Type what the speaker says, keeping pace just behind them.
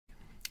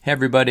Hey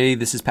everybody,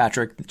 this is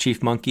Patrick, the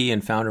Chief Monkey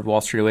and founder of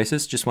Wall Street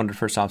Oasis. Just wanted to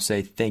first off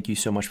say thank you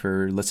so much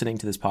for listening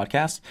to this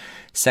podcast.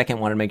 Second,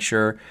 want to make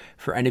sure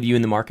for any of you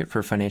in the market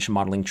for financial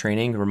modeling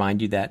training,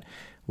 remind you that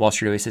Wall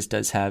Street Oasis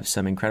does have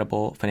some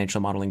incredible financial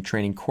modeling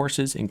training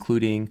courses,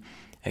 including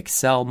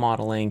Excel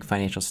modeling,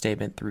 financial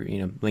statement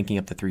through, linking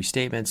up the three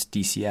statements,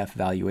 DCF,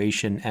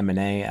 valuation,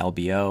 M&A,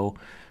 LBO,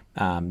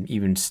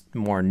 even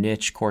more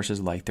niche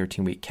courses like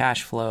 13-week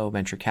cash flow,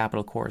 venture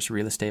capital course,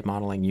 real estate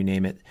modeling, you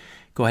name it.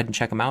 Go ahead and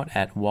check them out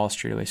at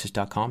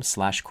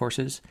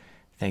wallstreetoasis.com/courses.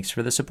 Thanks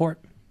for the support.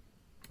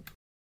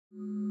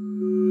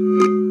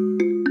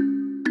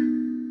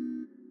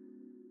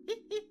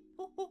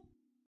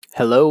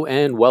 Hello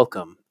and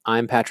welcome.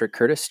 I'm Patrick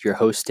Curtis, your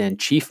host and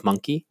Chief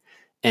Monkey,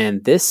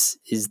 and this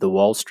is the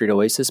Wall Street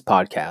Oasis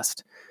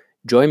podcast.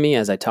 Join me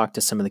as I talk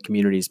to some of the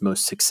community's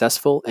most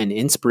successful and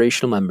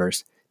inspirational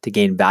members to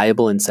gain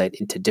valuable insight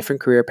into different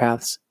career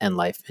paths and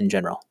life in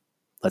general.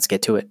 Let's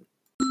get to it.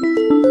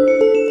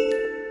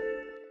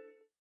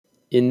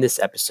 In this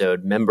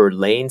episode, member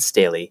Lane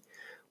Staley,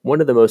 one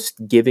of the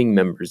most giving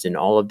members in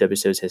all of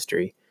WSO's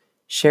history,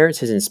 shares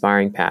his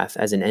inspiring path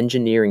as an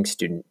engineering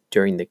student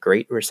during the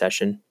Great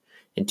Recession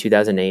in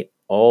 2008,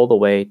 all the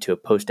way to a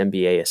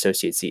post-MBA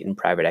associate seat in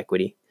private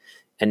equity,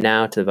 and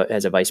now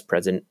as a vice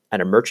president at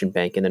a merchant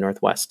bank in the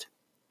Northwest.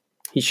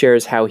 He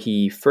shares how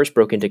he first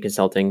broke into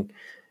consulting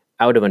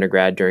out of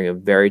undergrad during a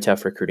very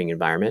tough recruiting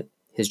environment,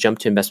 his jump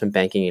to investment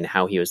banking, and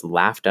how he was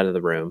laughed out of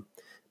the room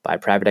by a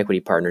private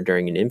equity partner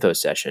during an info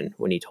session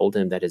when he told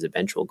him that his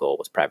eventual goal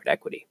was private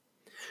equity.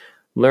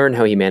 Learn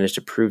how he managed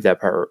to prove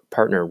that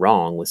partner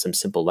wrong with some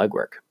simple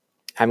legwork.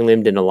 Having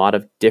lived in a lot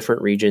of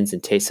different regions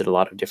and tasted a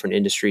lot of different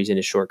industries in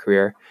his short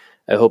career,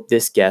 I hope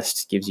this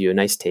guest gives you a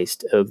nice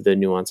taste of the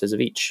nuances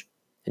of each.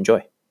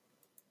 Enjoy.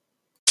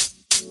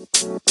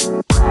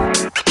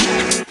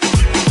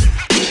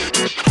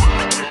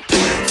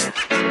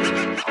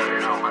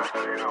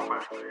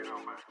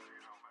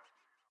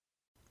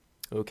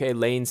 Okay,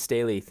 Lane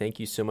Staley, thank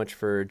you so much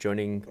for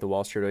joining the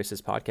Wall Street Oasis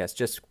podcast.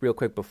 Just real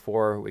quick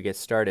before we get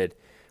started,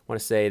 I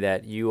want to say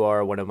that you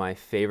are one of my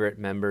favorite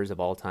members of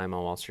all time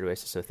on Wall Street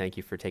Oasis, so thank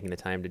you for taking the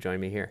time to join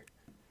me here.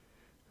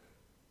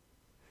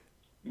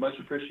 Much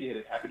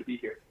appreciated. Happy to be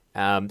here.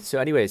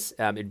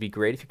 It'd be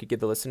great if you could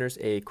give the listeners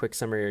a quick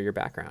summary of your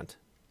background.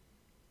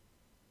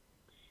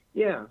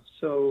 Yeah,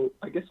 so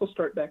I guess I'll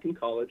start back in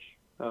college.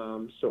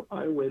 So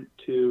I went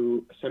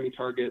to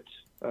Semi-Target.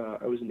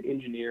 I was an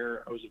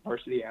engineer. I was a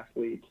varsity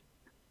athlete.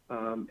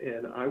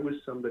 And I was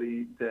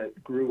somebody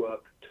that grew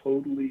up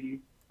totally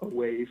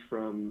away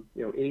from,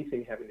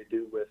 anything having to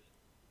do with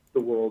the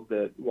world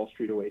that Wall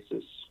Street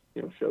Oasis,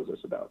 shows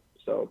us about.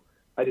 So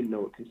I didn't know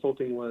what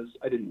consulting was.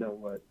 I didn't know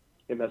what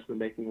investment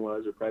banking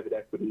was or private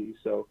equity.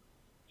 So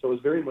I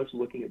was very much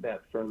looking at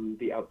that from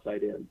the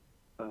outside in.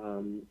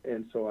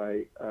 And so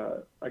I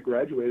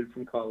graduated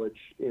from college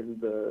in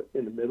the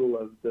middle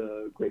of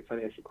the Great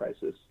Financial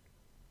Crisis.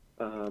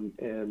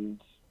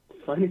 And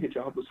finding a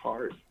job was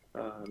hard.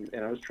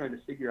 And I was trying to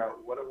figure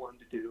out what I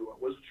wanted to do. I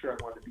wasn't sure I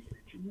wanted to be an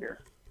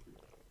engineer.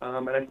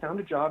 And I found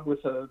a job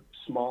with it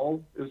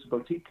was a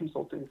boutique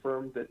consulting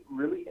firm that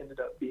really ended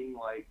up being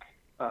like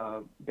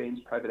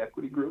Bain's private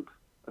equity group.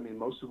 I mean,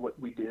 most of what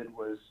we did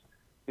was,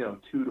 2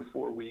 to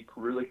 4 week,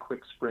 really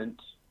quick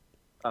sprint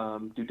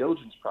due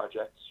diligence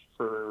projects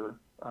for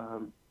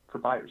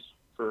buyers,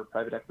 for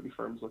private equity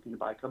firms looking to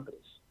buy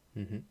companies.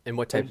 Mm-hmm. And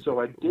what type? And so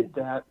I did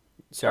that.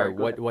 Sorry,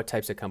 what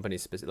types of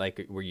companies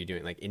were you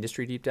doing? Like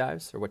industry deep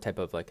dives, or what type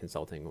of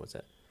consulting was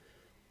it?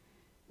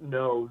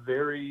 No,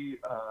 very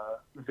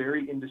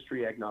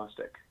industry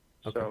agnostic.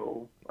 Okay.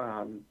 So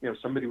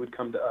somebody would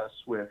come to us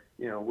with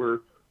we're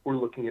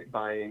looking at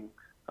buying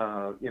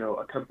a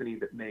company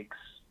that makes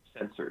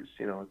sensors.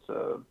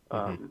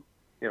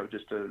 It's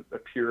just a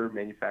pure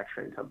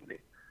manufacturing company.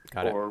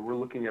 Got it. Or we're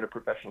looking at a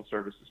professional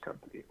services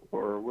company,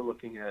 or we're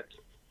looking at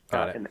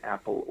an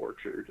apple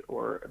orchard,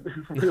 or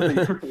really,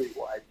 really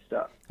wide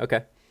stuff.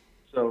 Okay.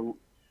 So,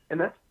 and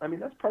that's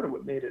part of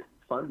what made it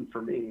fun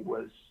for me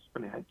was,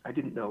 I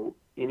didn't know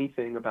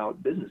anything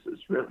about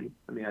businesses, really.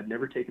 I'd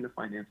never taken a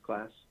finance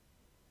class.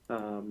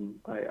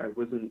 I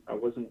wasn't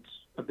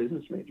a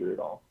business major at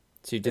all.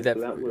 So you did that.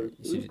 So that was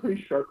a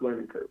pretty sharp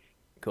learning curve.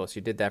 Cool. So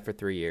you did that for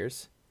 3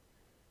 years.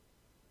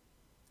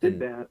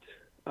 That.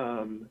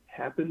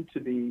 Happened to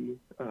be,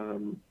 I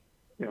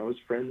was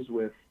friends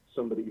with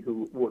somebody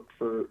who worked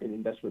for an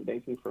investment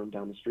banking firm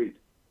down the street.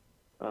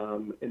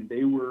 And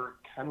they were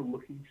kind of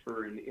looking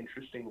for an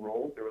interesting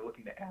role. They were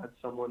looking to add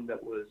someone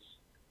that was,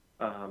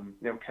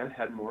 kind of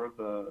had more of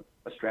a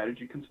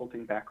strategy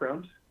consulting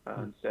background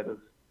instead of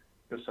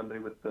somebody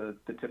with the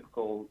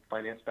typical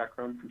finance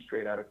background from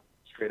straight out of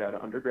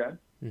undergrad.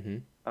 Mm-hmm.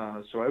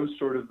 So I was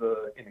sort of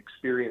an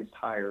experienced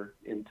hire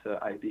into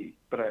IB,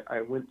 but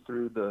I went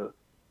through the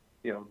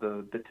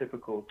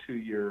typical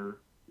 2-year,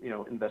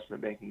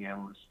 investment banking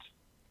analyst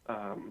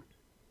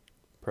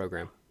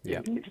program.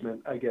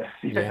 Engagement, I guess.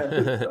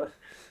 Yeah.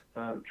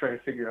 Trying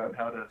to figure out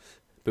how to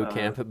boot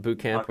camp, talk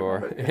about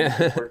or it.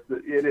 And of course,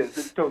 it is.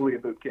 It's totally a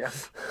boot camp.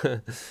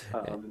 and So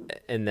I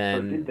did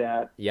then,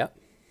 that, yep.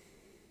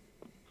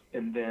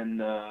 and then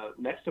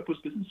next up was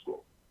business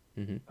school.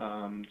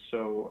 Hmm.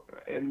 So,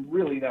 and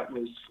really that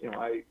was,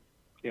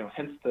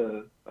 hence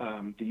the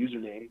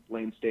username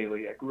Lane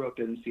Staley. I grew up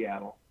in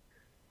Seattle,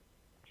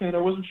 and I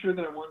wasn't sure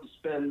that I wanted to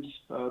spend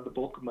the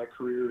bulk of my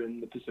career in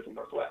the Pacific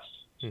Northwest.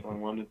 So I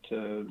wanted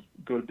to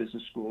go to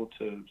business school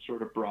to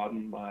sort of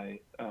broaden my,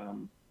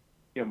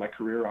 my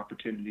career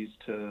opportunities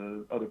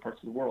to other parts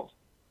of the world.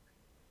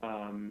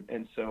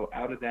 And so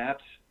out of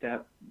that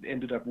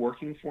ended up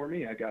working for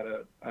me. I got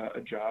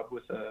a job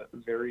with a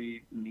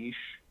very niche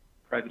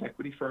private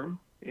equity firm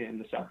in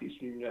the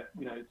southeastern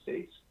United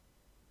States.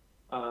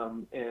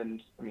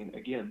 And I mean,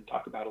 again,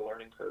 talk about a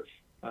learning curve.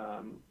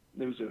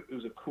 It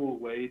was a cool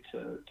way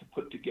to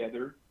put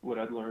together what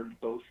I'd learned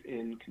both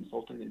in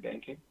consulting and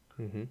banking.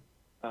 Mm-hmm.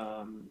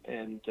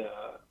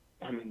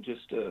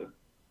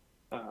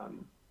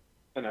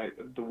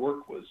 The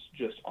work was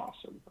just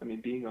awesome. I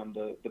mean, being on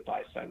the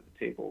buy side of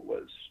the table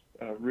was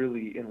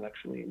really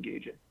intellectually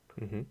engaging.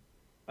 Mm-hmm.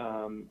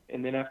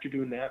 And then after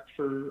doing that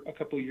for a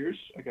couple of years,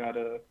 I got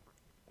a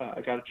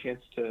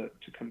chance to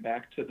come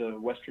back to the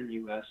Western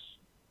U.S.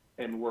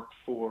 and work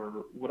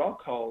for what I'll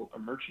call a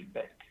merchant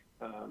bank.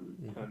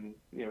 And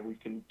we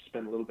can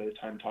spend a little bit of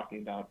time talking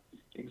about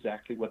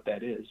exactly what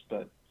that is,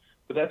 but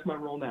that's my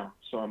role now.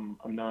 So I'm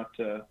not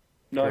a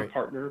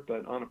partner,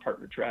 but on a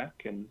partner track,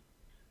 and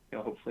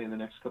hopefully in the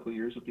next couple of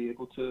years we'll be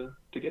able to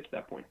get to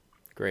that point.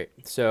 Great.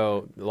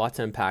 So a lot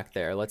to unpack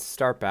there. Let's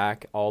start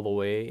back all the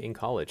way in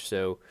college.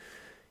 So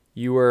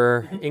you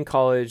were in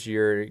college,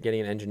 you're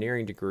getting an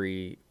engineering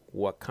degree.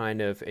 What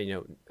kind of,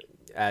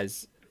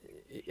 as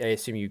I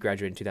assume you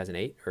graduated in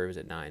 2008, or was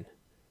it 9?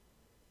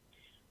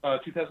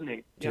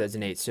 2008.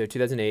 2008. Yep. So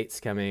 2008's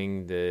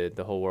coming,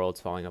 the whole world's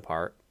falling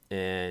apart,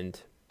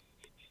 and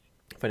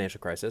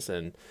financial crisis,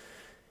 and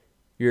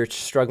you're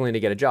struggling to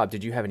get a job.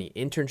 Did you have any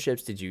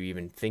internships? Did you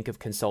even think of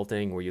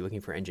consulting? Were you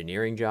looking for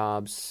engineering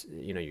jobs,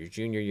 your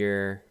junior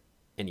year?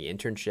 Any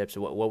internships?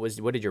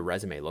 What did your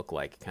resume look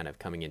like kind of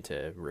coming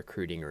into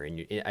recruiting, or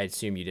I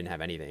assume you didn't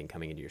have anything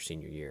coming into your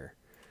senior year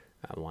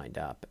lined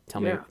up. Tell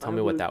me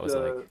what that was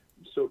like.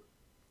 So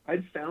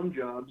I'd found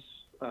jobs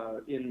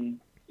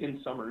in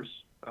summers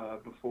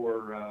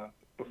before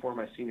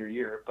my senior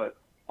year, but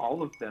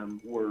all of them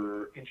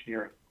were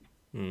engineering.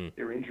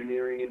 They were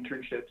engineering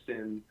internships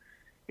in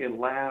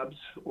labs,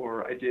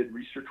 or I did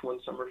research one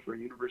summer for a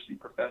university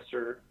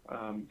professor.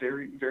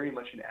 Very, very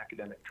much an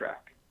academic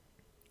track.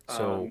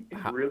 So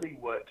really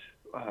what's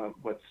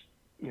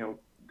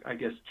I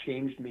guess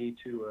changed me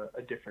to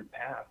a different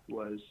path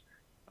was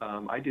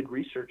I did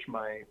research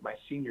my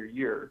senior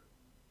year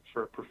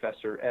for a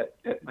professor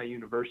at my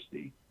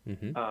university.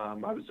 Mm-hmm.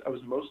 I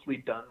was mostly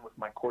done with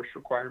my course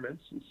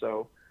requirements, and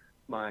so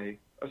I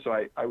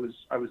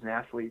was an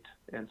athlete,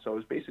 and so I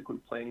was basically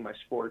playing my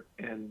sport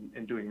and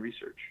doing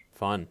research.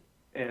 Fun.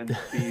 And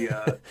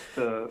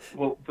the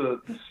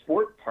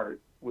sport part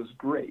was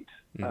great.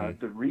 Mm-hmm.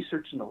 The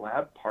research in the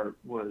lab part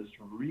was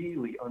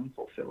really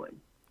unfulfilling.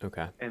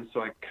 Okay. And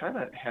so I kind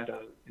of had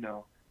a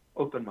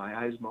open my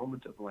eyes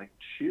moment of like,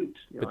 shoot.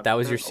 But that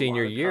was your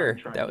senior year.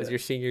 That was your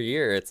senior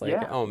year. It's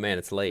like, oh man,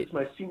 it's late. It's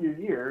my senior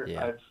year.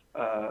 Yeah.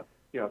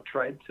 I've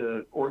tried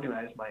to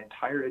organize my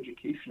entire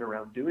education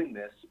around doing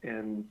this,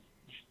 and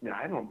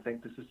I don't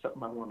think this is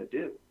something I want to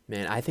do.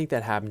 Man, I think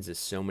that happens to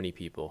so many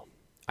people.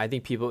 I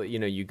think people,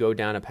 you go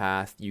down a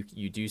path,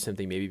 you do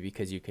something maybe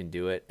because you can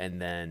do it,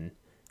 and then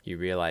you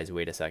realize,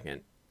 wait a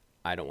second,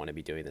 I don't want to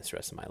be doing this the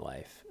rest of my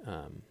life.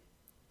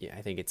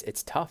 I think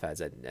it's tough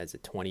as a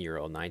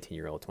 20-year-old,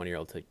 19-year-old,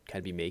 20-year-old to kind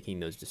of be making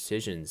those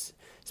decisions,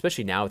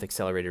 especially now with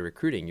accelerated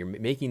recruiting. You're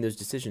making those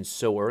decisions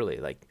so early.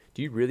 Like,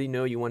 do you really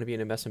know you want to be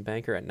an investment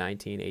banker at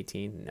 19,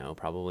 18? No,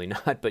 probably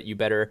not. But you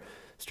better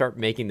start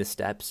making the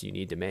steps you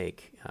need to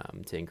make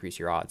to increase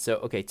your odds. So,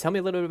 okay, tell me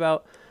a little bit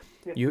about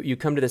you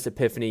come to this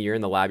epiphany. You're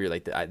in the lab. You're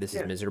like, this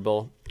is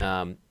miserable.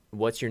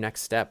 What's your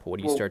next step? What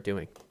do you start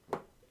doing?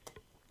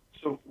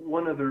 So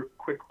one other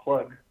quick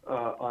plug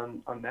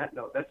on that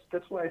note.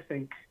 That's why I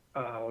think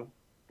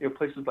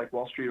places like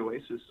Wall Street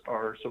Oasis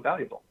are so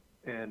valuable,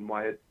 and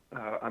why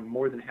I'm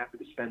more than happy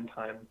to spend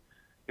time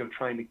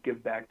trying to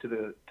give back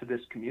to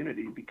this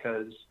community,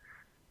 because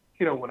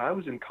when I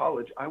was in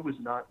college, I was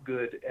not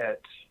good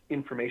at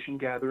information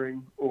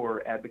gathering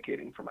or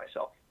advocating for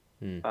myself.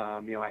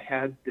 I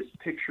had this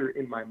picture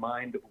in my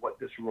mind of what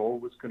this role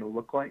was going to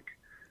look like,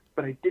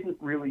 but I didn't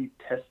really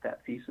test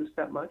that thesis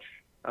that much.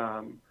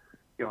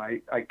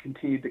 I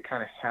continued to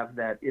kind of have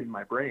that in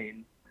my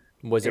brain.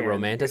 Was it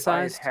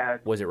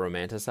romanticized? Was it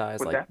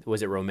romanticized?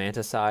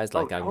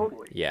 Like,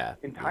 totally. Yeah.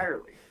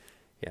 Entirely.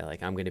 Yeah,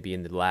 like I'm going to be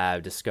in the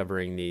lab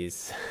discovering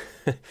these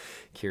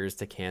cures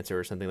to cancer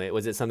or something like.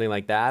 Was it something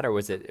like that, or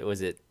was it?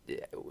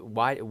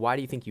 Why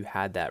do you think you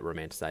had that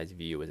romanticized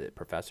view? Was it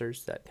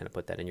professors that kind of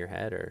put that in your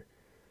head, or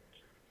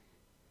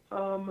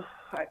I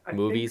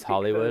movies, think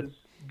Hollywood?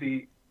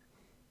 The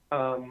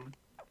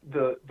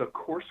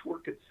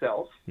coursework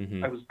itself,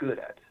 I was good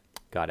at.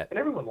 Got it. And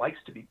everyone likes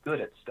to be good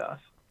at stuff.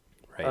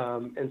 Right.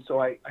 And so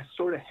I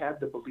sort of had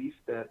the belief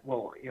that,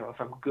 well, if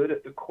I'm good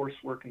at the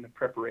coursework and the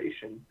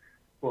preparation,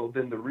 well,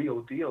 then the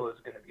real deal is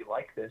going to be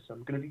like this.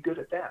 I'm going to be good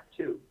at that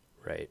too.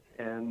 Right.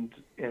 And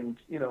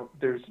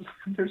there's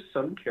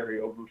some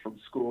carryover from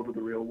school to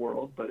the real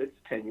world, but it's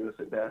tenuous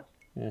at best.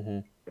 Mm-hmm.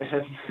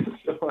 And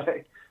so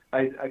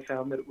I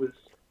found that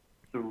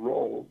the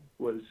role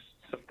was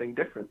something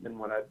different than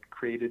what I'd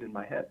created in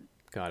my head.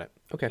 Got it.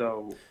 Okay.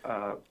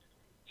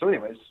 So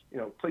anyways,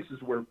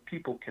 places where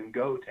people can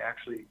go to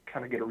actually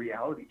kind of get a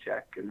reality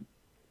check and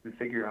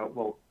figure out,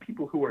 well,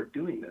 people who are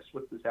doing this,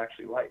 what this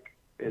actually like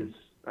is,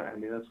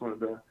 that's one of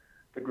the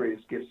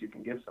greatest gifts you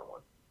can give someone.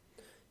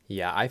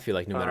 Yeah, I feel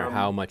like no matter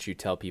how much you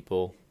tell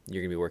people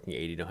you're going to be working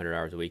 80 to 100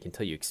 hours a week,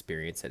 until you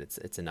experience it,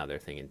 it's another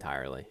thing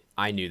entirely.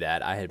 I knew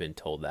that. I had been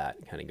told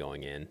that kind of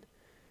going in.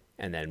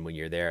 And then when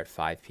you're there at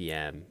 5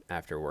 p.m.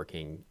 after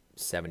working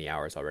 70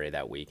 hours already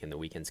that week and the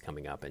weekend's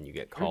coming up and you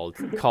get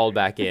called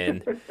back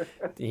in,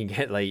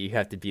 you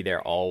have to be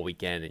there all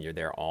weekend and you're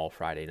there all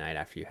Friday night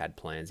after you had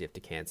plans you have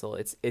to cancel.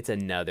 It's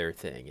another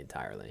thing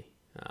entirely.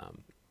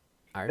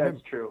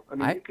 That's true.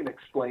 You can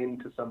explain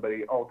to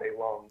somebody all day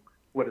long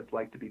what it's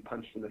like to be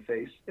punched in the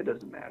face. It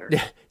doesn't matter.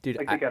 Dude,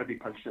 they got to be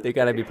punched in the face. They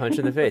got to be punched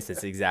in the face.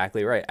 That's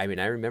exactly right. I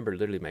remember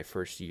literally my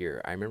first year,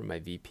 I remember my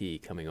VP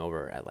coming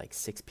over at like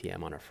 6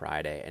 p.m. on a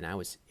Friday and I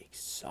was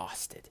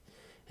exhausted.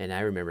 And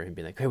I remember him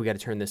being like, hey, we got to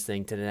turn this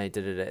thing tonight.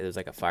 It was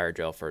like a fire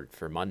drill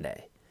for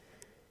Monday.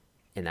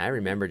 And I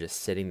remember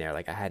just sitting there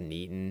like I hadn't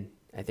eaten,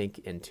 I think,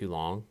 in too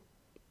long.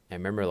 I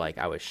remember like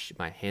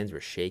my hands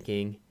were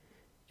shaking.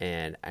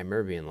 And I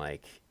remember being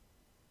like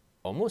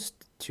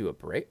almost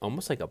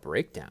like a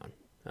breakdown.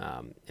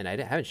 And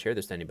I haven't shared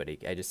this to anybody.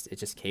 It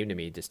just came to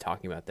me just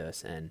talking about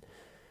this. And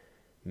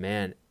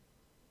man,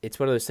 it's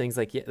one of those things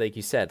like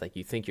you said, like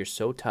you think you're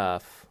so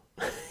tough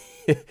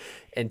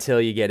until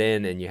you get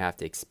in and you have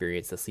to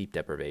experience the sleep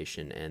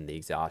deprivation and the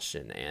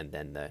exhaustion and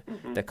then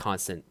the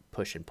constant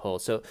push and pull.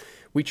 So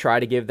we try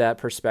to give that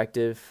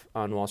perspective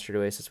on Wall Street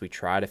Oasis. We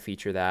try to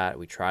feature that.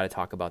 We try to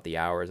talk about the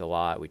hours a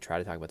lot. We try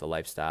to talk about the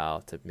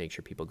lifestyle to make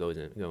sure people go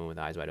in with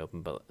eyes wide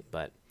open.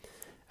 But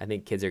I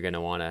think kids are going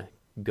to want to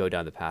go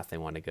down the path they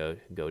want to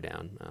go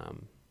down.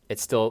 I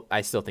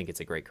still think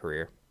it's a great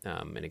career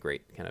and a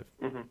great kind of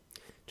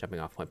jumping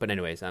off point. But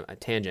anyways, a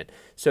tangent.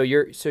 So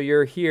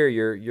you're here.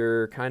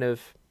 You're kind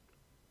of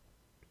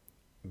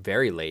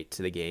very late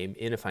to the game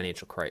in a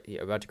financial crisis.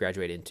 You're about to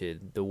graduate into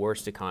the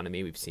worst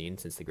economy we've seen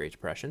since the Great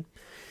Depression.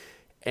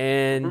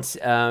 And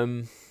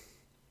are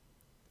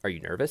you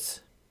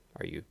nervous?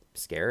 Are you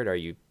scared? Are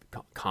you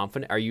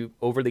confident? Are you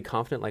overly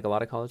confident like a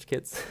lot of college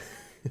kids?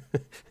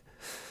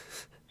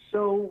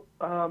 So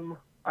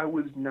I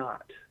was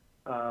not.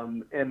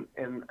 And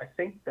I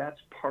think that's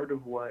part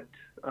of what,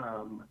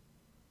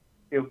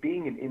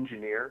 being an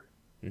engineer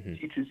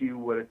teaches you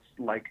what it's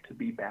like to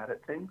be bad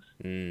at things.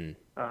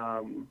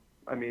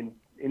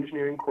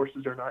 Engineering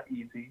courses are not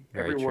easy.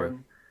 Very Everyone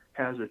true.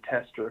 has a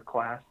test or a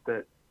class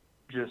that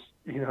just,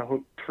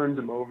 turns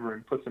them over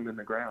and puts them in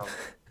the ground.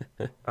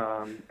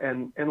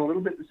 And a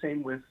little bit the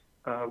same with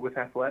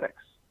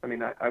athletics.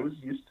 I was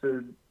used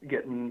to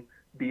getting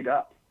beat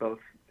up both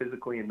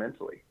physically and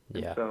mentally.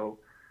 Yeah. And so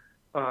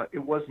it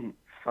wasn't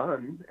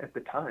fun at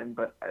the time,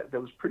 but there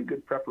was pretty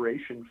good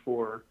preparation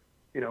for,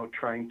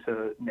 trying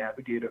to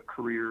navigate a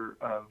career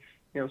of,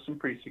 some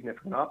pretty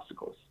significant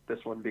obstacles, this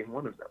one being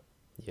one of them.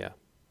 Yeah,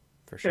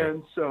 for sure.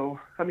 And so,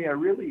 I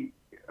really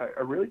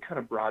kind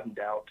of broadened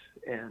out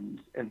and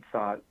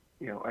thought,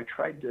 I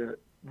tried to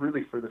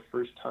really for the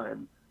first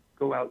time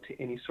go out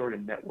to any sort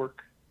of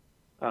network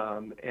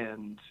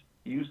and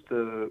use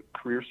the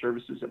career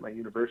services at my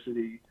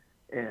university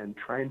and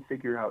try and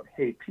figure out,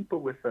 hey,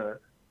 people with a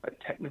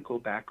technical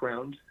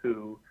background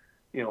who,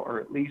 are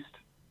at least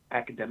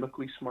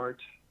academically smart,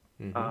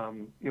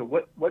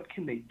 what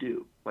can they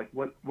do? Like,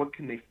 what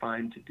can they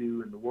find to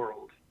do in the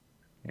world?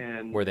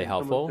 And were they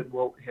helpful? Said,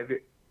 well,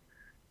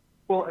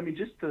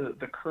 just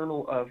the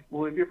kernel of,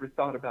 have you ever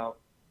thought about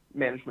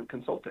management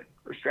consulting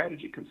or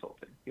strategy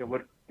consulting?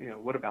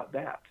 What about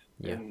that?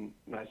 Yeah. And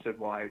I said,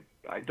 well,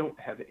 I don't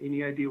have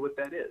any idea what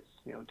that is.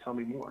 Tell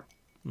me more.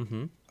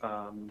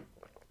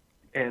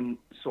 And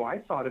so I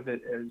thought of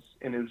it as,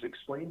 and it was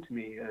explained to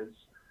me as,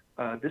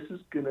 this is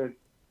going to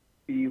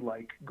be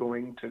like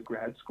going to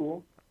grad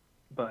school,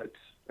 but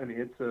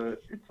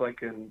it's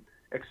like an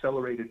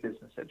accelerated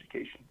business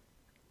education.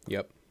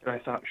 Yep. And I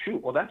thought,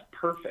 shoot, well, that's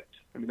perfect.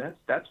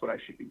 That's what I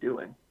should be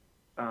doing.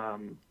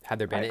 Had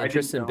there been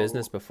interest in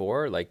business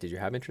before? Like, did you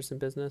have interest in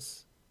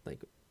business?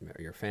 Like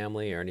your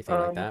family or anything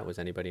like that? Was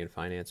anybody in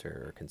finance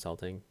or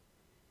consulting?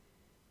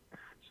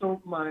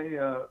 So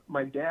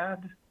my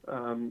dad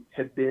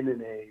had been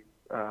in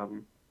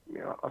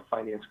a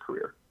finance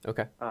career.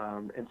 Okay.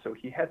 And so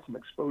he had some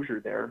exposure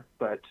there,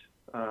 but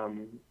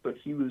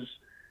he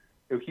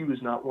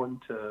was not one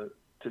to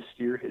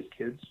steer his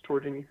kids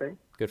toward anything.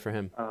 Good for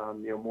him.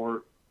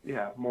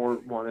 more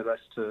wanted us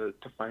to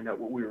find out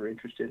what we were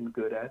interested and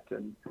good at.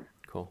 And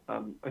Cool. I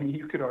mean,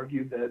 you could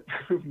argue that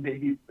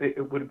maybe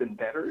it would have been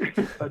better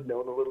if I'd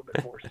known a little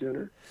bit more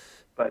sooner.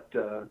 But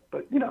I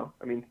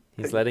mean,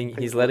 He's things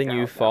work letting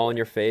you out that fall on way.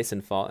 your face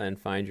and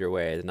find your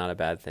way. It's not a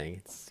bad thing.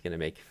 It's going to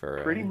make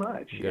for Pretty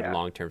much, good yeah.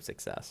 long-term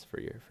success for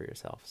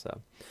yourself.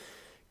 So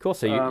cool.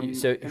 So so And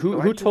so I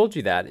who just told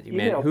you that, man?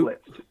 email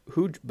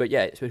blitzed. But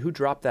yeah, so who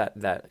dropped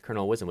that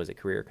kernel of wisdom? Was it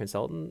career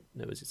consultant?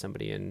 Was it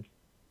somebody in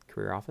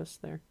career office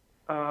there?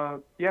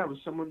 Yeah, it was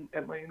someone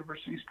at my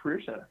university's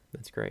career center.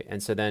 That's great.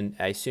 And so then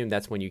I assume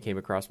that's when you came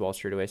across Wall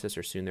Street Oasis,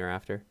 or soon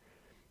thereafter.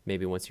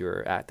 Maybe once you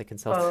were at the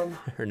consultant,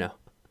 Um, or no?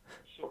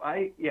 so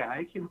I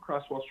came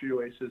across Wall Street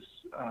Oasis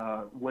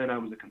when I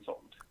was a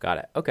consultant. Got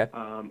it. Okay.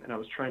 And I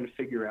was trying to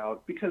figure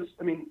out, because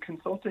I mean,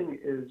 consulting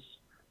is,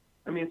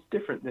 I mean, it's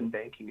different than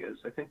banking is.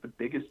 I think the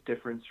biggest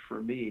difference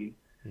for me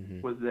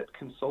Mm-hmm. was that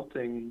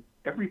consulting,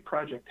 every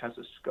project has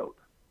a scope.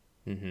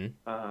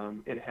 Mm-hmm.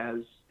 It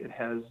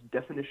has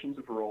definitions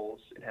of roles.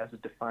 It has a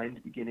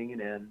defined beginning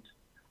and end.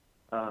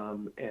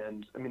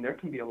 And I mean, there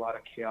can be a lot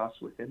of chaos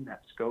within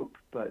that scope,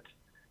 but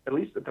at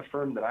least at the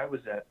firm that I was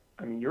at,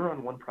 I mean, you're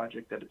on one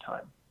project at a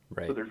time.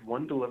 Right. So there's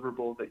one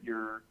deliverable that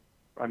you're,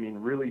 I mean,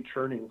 really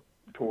churning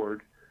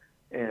toward,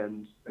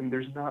 and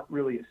there's not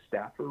really a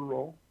staffer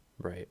role.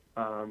 Right.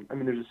 I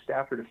mean, there's a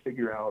staffer to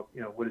figure out,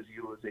 what does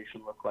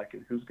utilization look like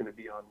and who's going to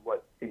be on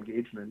what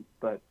engagement,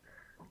 but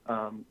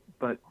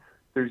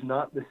there's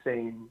not the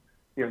same,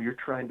 you're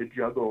trying to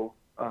juggle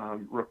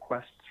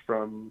requests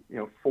from,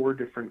 4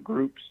 different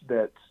groups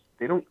that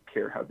they don't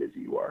care how busy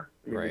you are.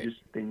 I mean, Right.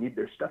 they need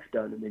their stuff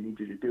done and they need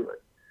you to do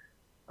it.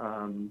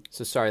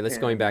 So sorry, let's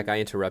going back. And I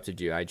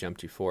interrupted you. I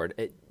jumped you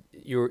forward.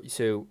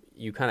 So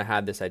you kind of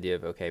had this idea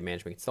of, okay,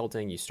 management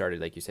consulting. You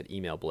started, like you said,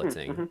 email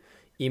blitzing. mm-hmm.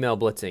 Email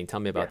blitzing. Tell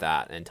me about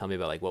Yeah. that, and tell me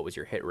about like what was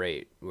your hit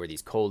rate? Were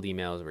these cold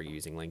emails? Were you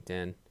using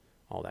LinkedIn?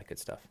 All that good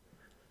stuff.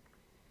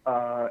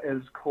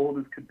 As cold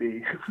as could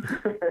be.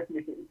 I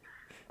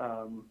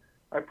mean,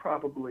 I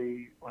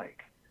probably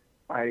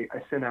I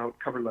sent out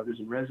cover letters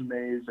and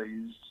resumes. I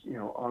used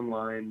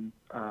online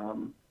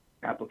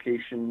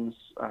applications.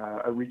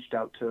 I reached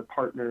out to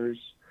partners.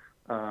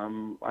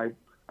 I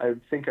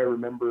think I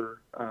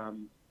remember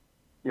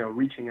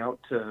reaching out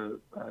to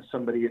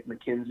somebody at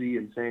McKinsey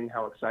and saying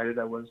how excited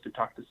I was to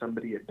talk to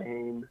somebody at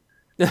Bain.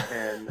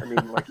 And I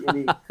mean, like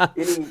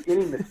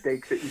any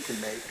mistake that you can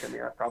make, I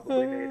mean, I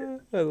probably made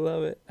it. I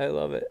love it. I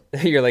love it.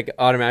 You're like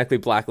automatically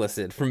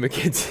blacklisted from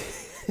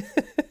McKinsey.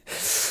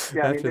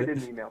 Yeah, I mean, After they that.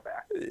 didn't email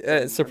back.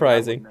 It's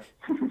surprising.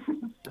 I mean,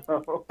 I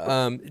wouldn't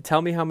have. So,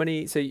 Tell me how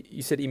many. So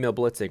you said email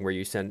blitzing, where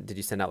did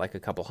you send out like a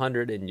couple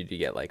hundred, and did you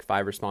get like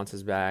 5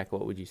 responses back?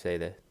 What would you say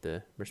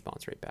the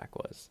response rate back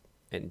was?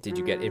 And did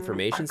you get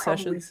information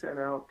sessions?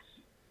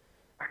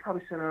 I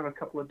probably sent out a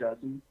couple of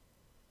dozen.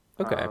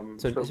 Okay,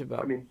 so it's I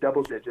about mean,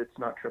 double digits,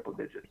 not triple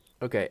digits.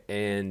 okay.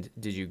 And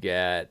did you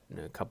get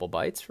a couple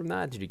bites from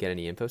that? Did you get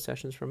any info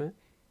sessions from it?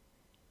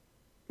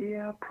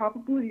 Yeah,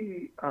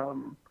 probably,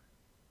 and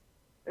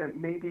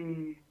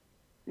maybe,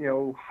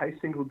 high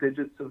single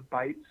digits of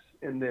bites,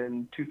 and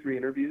then 2-3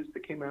 interviews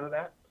that came out of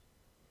that.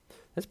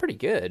 That's pretty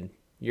good.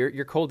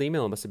 Your cold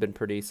email must have been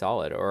pretty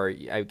solid, or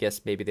I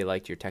guess maybe they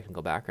liked your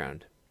technical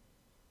background.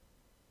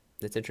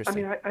 That's I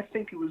interesting. mean, I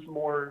think it was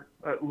more.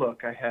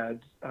 Look, I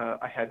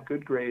had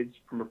good grades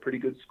from a pretty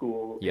good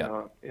school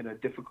Yeah. in a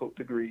difficult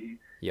degree,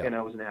 Yeah. and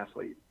I was an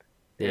athlete.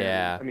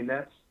 Yeah. And, I mean,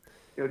 that's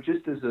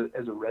just as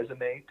a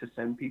resume to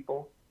send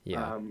people.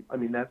 Yeah. I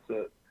mean, that's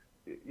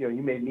you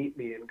may meet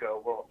me and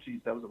go, well,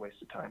 geez, that was a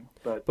waste of time.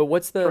 But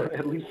what's the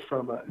at least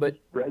from a but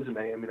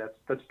resume, I mean,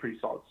 that's a pretty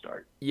solid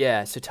start.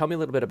 yeah? So tell me a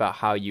little bit about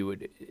how you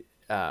would,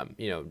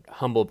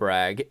 humble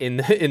brag in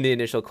the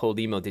initial cold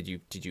email. Did you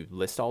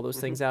list all those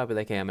things out? Be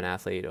like, hey, I'm an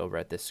athlete over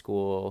at this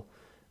school,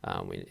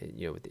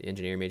 with the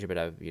engineering major, but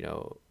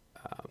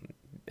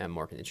I'm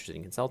more interested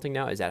in consulting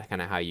now. Is that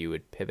kind of how you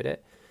would pivot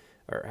it,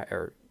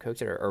 or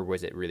coax it, or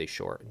was it really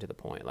short and to the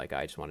point? Like,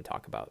 I just want to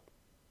talk about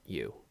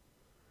you.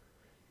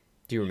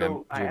 Do you remember?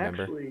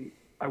 So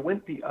I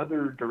went the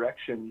other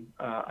direction.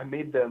 I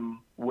made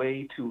them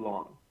way too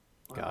long.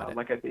 Got it.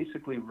 Like I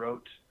basically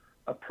wrote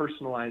a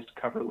personalized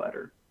cover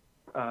letter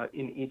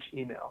in each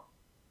email.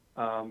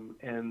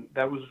 And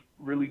that was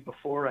really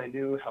before I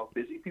knew how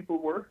busy people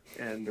were.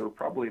 And there were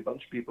probably a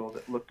bunch of people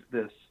that looked at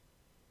this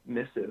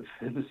missive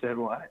and said,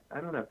 well,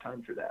 I don't have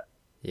time for that.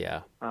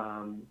 Yeah.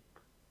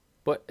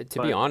 But to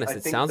But be honest, I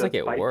it think sounds the like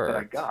it bite that I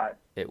worked. got,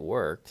 It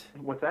worked.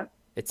 what's that?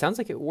 It sounds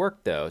like it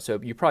worked though. So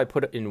you probably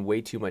put in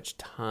way too much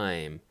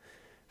time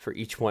for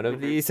each one of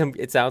these.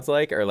 It sounds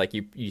like, or like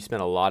you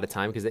spent a lot of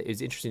time, because it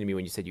was interesting to me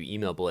when you said you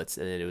email blitz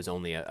and it was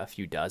only a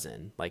few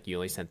dozen. Like you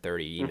only sent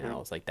 30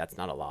 emails. Like that's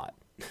not a lot.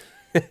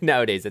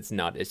 Nowadays, it's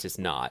not. It's just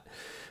not.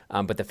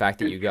 But the fact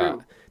that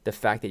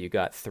you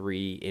got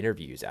 3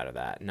 interviews out of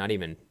that, not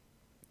even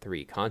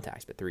 3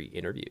 contacts, but 3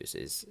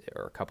 interviews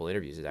or a couple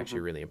interviews is actually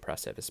really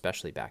impressive,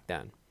 especially back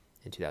then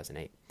in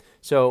 2008.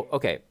 So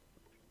okay.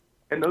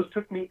 And those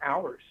took me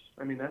hours.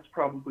 I mean, that's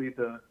probably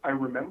I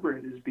remember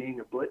it as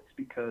being a blitz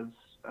because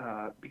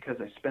because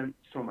I spent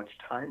so much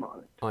time on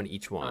it. On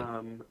each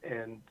one.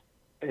 And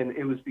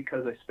it was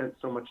because I spent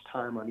so much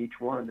time on each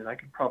one, and I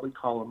could probably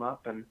call them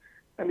up. And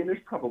I mean,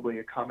 there's probably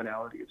a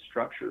commonality of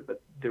structure,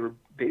 but they were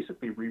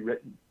basically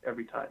rewritten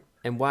every time.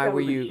 And why were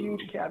you? A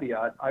huge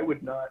caveat. I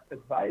would not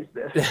advise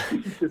this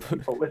to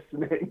people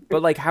listening.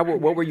 But like,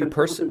 what were you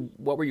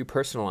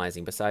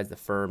personalizing besides the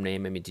firm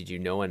name? I mean, did you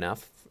know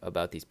enough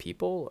about these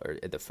people or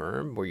the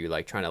firm? Were you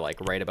like trying to like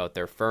write about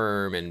their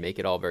firm and make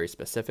it all very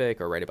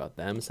specific, or write about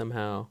them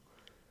somehow?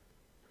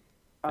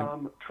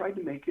 Tried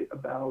to make it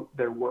about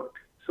their work.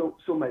 So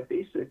my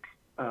basic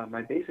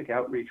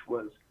outreach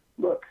was,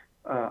 look,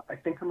 I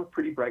think I'm a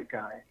pretty bright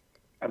guy.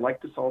 I like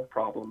to solve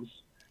problems.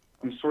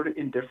 I'm sort of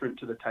indifferent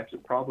to the types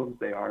of problems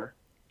they are.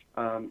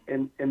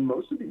 And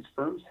most of these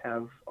firms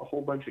have a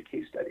whole bunch of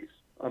case studies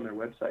on their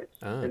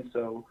websites. And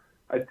so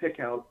I'd pick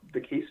out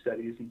the case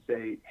studies and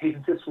say, hey,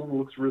 this one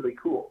looks really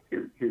cool.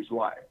 Here's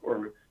why.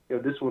 Or,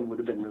 this one would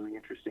have been really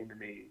interesting to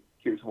me.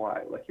 Here's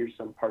why. Like, here's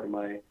some part of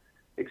my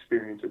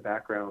experience or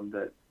background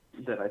that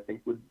I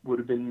think would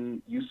have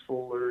been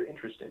useful or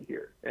interesting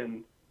here.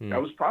 And I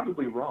was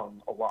probably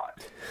wrong a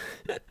lot.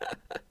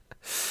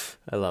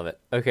 I love it.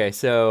 Okay,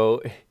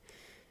 so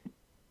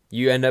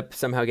you end up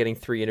somehow getting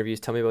 3 interviews.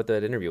 Tell me about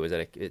that interview. Was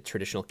it a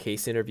traditional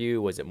case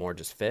interview? Was it more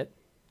just fit?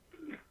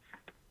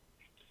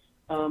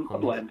 A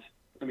blend.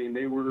 I mean,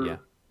 they were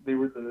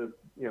the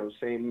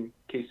same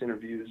case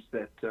interviews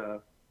that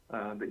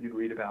you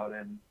read about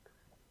in,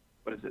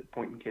 what is it,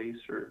 Point and Case,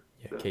 or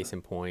Case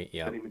and Point,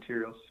 study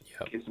materials.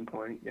 Case and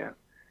Point, yeah.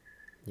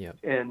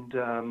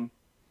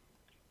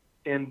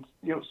 And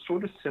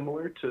sort of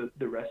similar to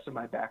the rest of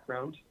my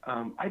background,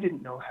 I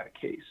didn't know how to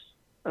case.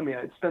 I mean,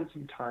 I'd spent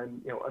some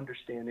time,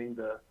 understanding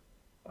the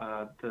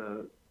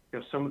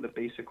some of the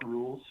basic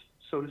rules,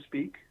 so to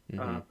speak.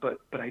 But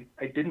I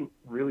didn't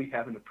really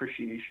have an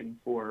appreciation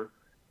for,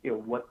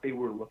 what they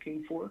were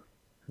looking for.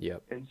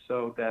 Yep. And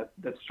so that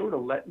sort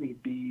of let me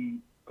be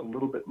a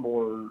little bit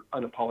more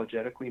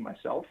unapologetically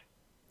myself.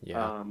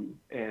 Yeah.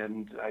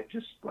 And I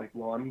just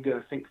I'm going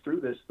to think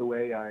through this the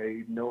way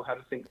I know how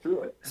to think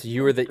through it. So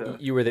you were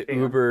the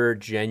uber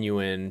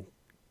genuine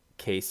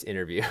case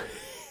interview.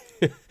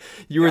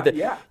 You were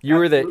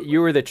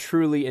the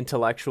truly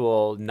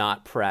intellectual,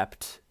 not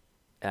prepped,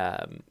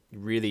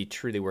 really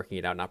truly working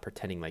it out, not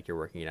pretending like you're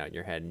working it out in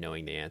your head,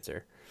 knowing the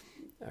answer.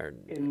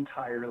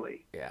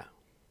 Entirely. Yeah.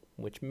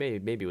 Which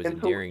maybe was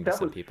endearing to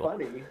some people. That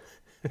was funny,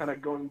 kind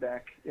of going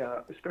back,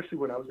 especially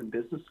when I was in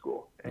business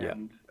school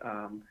and,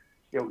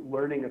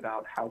 learning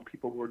about how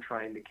people were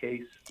trying to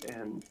case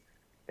and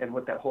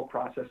what that whole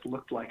process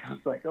looked like. I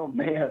was like, oh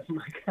man,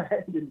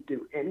 I didn't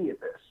do any of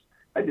this.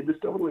 I did this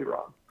totally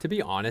wrong. To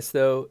be honest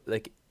though,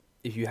 like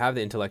if you have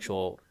the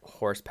intellectual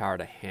horsepower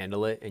to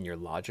handle it and you're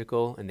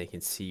logical and they can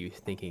see you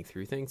thinking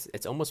through things,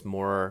 it's almost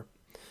more,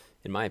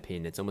 in my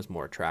opinion, it's almost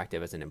more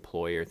attractive as an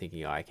employer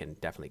thinking, I can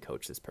definitely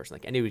coach this person.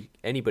 Like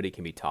anybody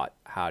can be taught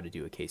how to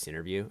do a case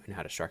interview and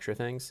how to structure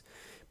things,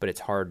 but it's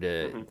hard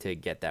to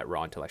get that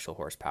raw intellectual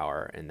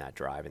horsepower and that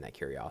drive and that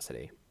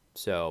curiosity.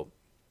 So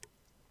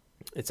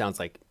it sounds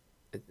like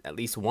at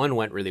least one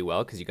went really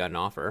well because you got an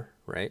offer,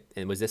 right?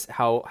 And was this,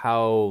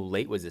 how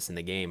late was this in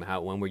the game?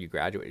 When were you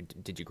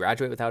graduated? Did you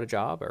graduate without a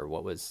job, or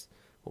what was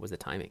the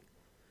timing?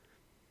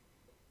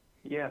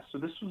 Yeah, so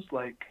this was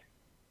like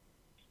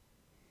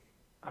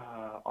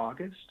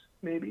August,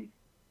 maybe.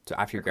 So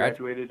after you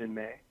graduated in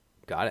May.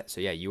 Got it.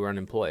 So yeah, you were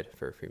unemployed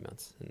for a few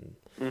months.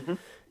 And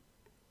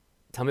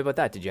tell me about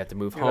that. Did you have to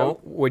move home?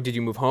 Or did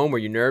you move home? Were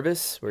you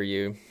nervous? Were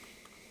you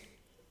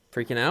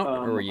freaking out?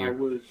 Or were you? I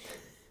was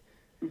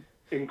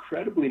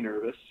incredibly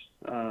nervous.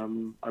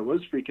 I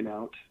was freaking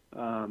out.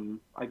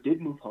 I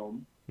did move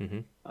home.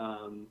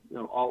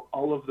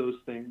 All of those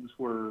things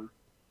were,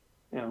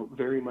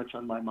 very much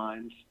on my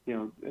mind.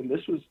 And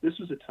this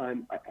was a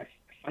time I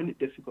find it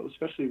difficult,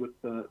 especially with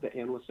the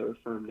analysts at our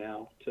firm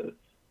now,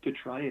 to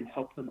try and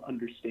help them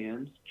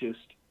understand just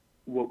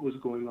what was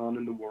going on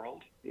in the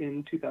world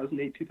in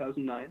 2008,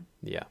 2009.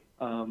 Yeah.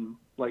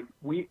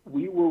 We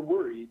were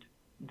worried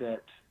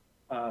that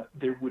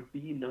there would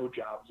be no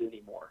jobs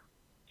anymore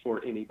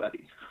for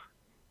anybody.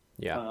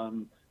 Yeah.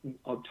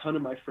 A ton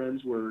of my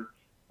friends were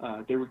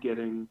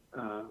getting,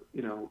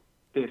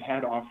 they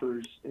had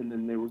offers and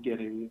then they were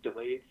getting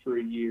delayed for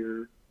a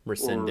year.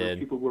 Rescinded.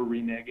 Or people were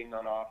reneging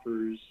on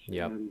offers.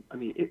 Yep. And, I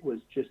mean, it was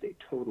just a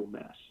total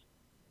mess.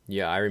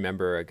 Yeah, I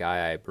remember a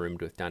guy I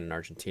roomed with down in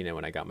Argentina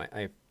when I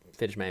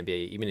finished my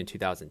MBA. Even in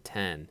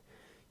 2010,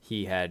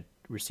 he had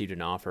received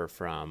an offer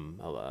from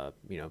a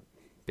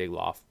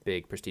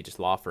big prestigious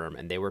law firm,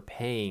 and they were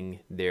paying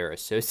their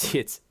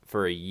associates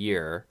for a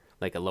year,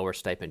 like a lower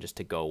stipend, just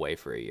to go away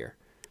for a year.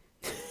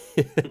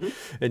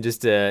 And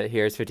just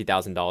here's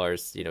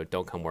 $50,000,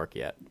 don't come work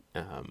yet,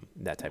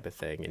 that type of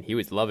thing. And he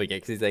was loving it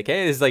because he's like,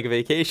 hey, this is like a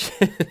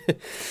vacation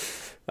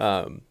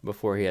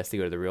before he has to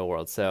go to the real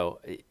world.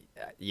 So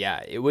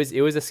yeah, it was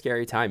a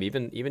scary time.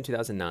 Even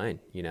 2009,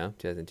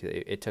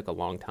 2002, it took a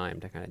long time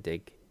to kind of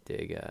dig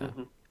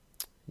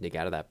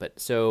out of that. But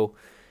so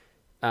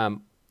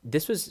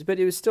but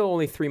it was still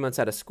only 3 months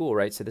out of school,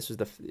 right? So this was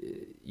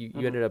you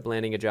Mhm. ended up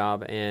landing a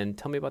job, and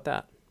tell me about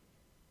that.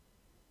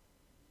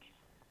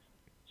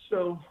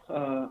 So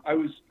I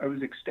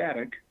was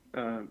ecstatic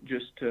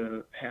just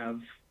to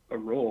have a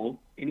role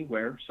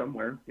anywhere,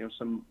 somewhere,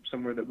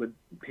 somewhere that would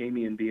pay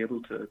me and be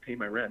able to pay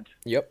my rent.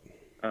 Yep.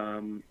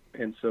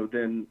 And so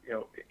then,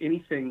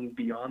 anything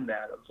beyond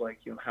that of like,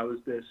 how is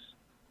this,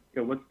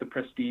 what's the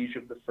prestige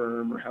of the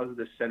firm, or how is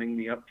this setting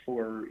me up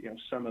for,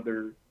 some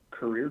other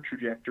career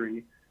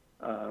trajectory?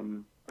 I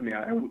mean,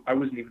 I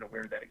wasn't even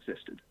aware that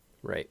existed.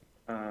 Right.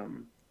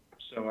 Um,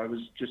 so I was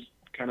just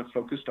kind of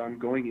focused on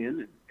going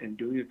in and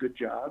doing a good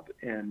job.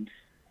 And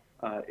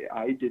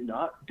I did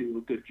not do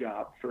a good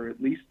job for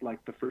at least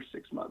like the first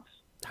 6 months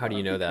How do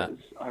you know that?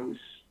 because I was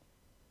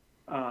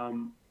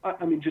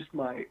I mean, just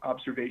my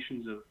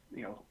observations of,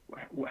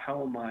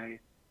 how am I,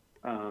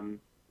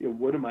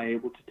 what am I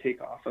able to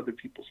take off other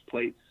people's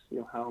plates?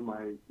 How am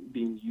I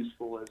being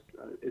useful as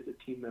a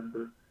team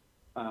member?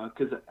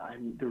 Because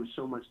there was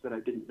so much that I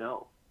didn't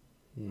know.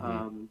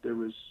 Mm-hmm.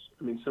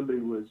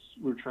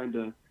 We were trying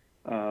to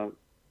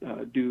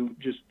do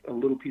just a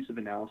little piece of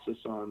analysis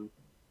on,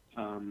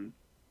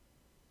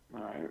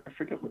 I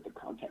forget what the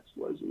context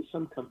was. It was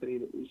some company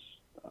that was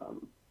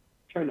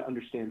trying to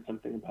understand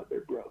something about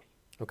their growth.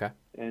 Okay.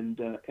 And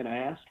I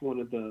asked one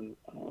of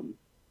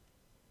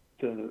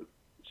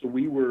so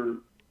we were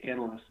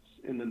analysts,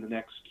 and then the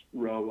next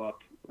row up,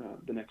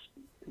 the next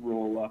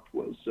roll up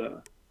was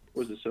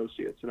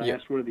associates. And I Yep.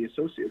 asked one of the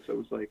associates, I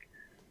was like,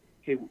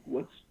 "Hey,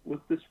 what's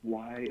this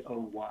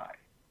YOY?"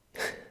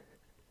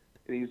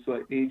 And he's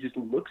like, he just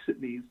looks at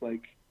me. He's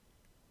like,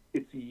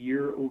 "It's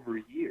year over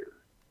year."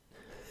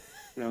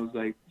 And I was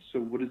like, "So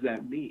what does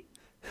that mean?"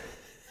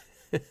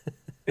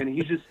 And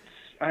he just,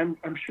 I'm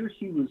sure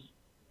he was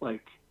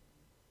like,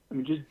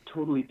 just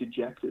totally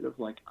dejected of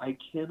like, I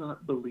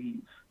cannot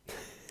believe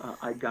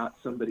I got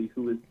somebody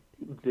who is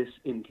this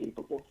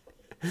incapable.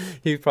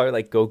 He was probably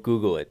like, go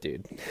Google it,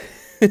 dude.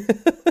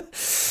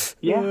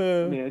 Yeah,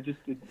 I mean,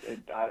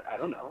 I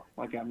don't know.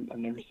 Like, I've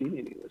never seen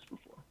any of this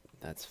before.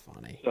 That's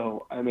funny.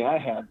 So, I mean, I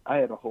had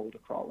a hole to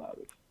crawl out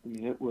of. I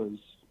mean, it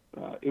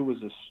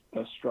was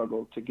a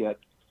struggle to get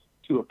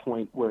to a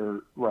point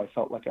where I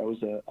felt like I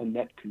was a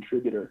net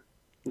contributor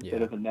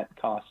instead of a net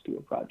cost to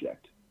a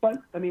project. But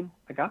I mean,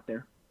 I got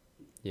there.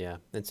 Yeah.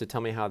 And so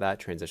tell me how that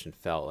transition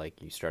felt.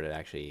 Like you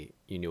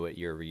knew what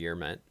year over year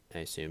meant, I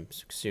assume,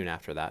 soon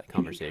after that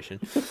conversation.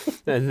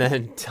 And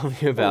then tell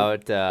me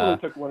about, Only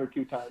took one or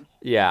two times.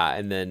 yeah.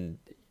 And then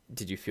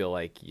did you feel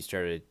like you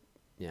started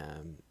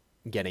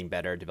getting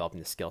better, developing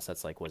the skill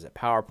sets? Like, was it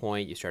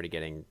PowerPoint? You started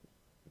getting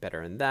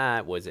better in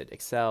that? Was it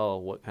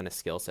Excel? What kind of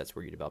skill sets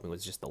were you developing?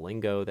 Was it just the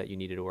lingo that you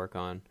needed to work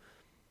on?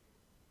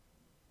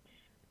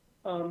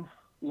 A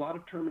lot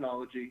of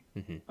terminology,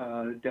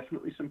 Mm-hmm.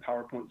 definitely some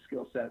PowerPoint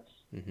skill sets,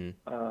 Mm-hmm.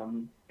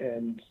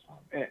 and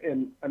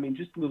I mean,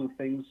 just little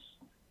things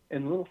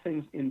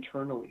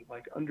internally,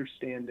 like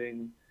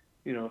understanding,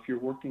 if you're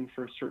working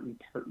for a certain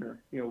partner,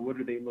 what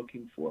are they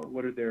looking for?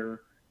 What are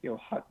their,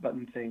 hot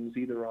button things,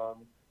 either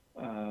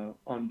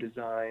on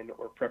design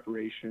or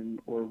preparation,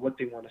 or what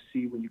they want to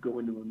see when you go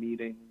into a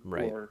meeting,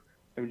 Right. or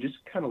I mean,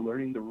 just kind of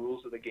learning the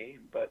rules of the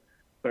game. But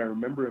I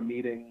remember a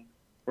meeting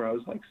where I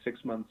was like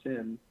 6 months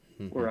in,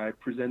 Mm-hmm. where I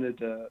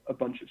presented a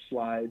bunch of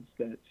slides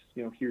that,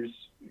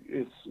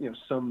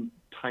 it's some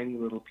tiny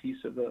little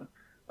piece of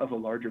a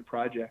larger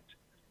project,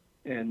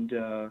 and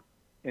the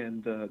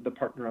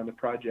partner on the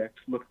project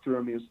looked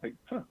through me and was like,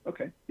 "Huh,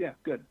 okay, yeah,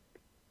 good,"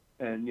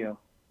 and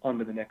on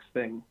to the next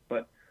thing.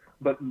 But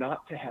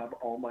not to have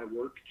all my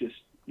work just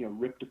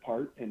ripped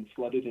apart and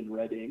flooded in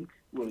red ink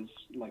was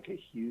like a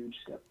huge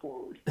step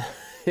forward.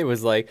 It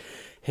was like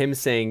him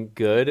saying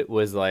good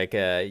was like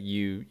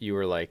you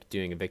were like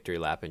doing a victory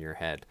lap in your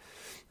head,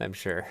 I'm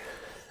sure.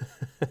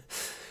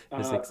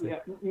 It's like, Yeah,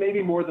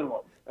 maybe more than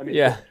one. I mean,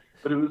 yeah,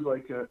 but it was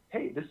like,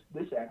 hey, this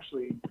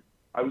actually,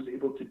 I was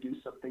able to do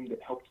something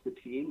that helped the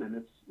team, and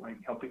it's like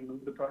helping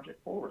move the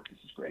project forward.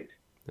 This is great.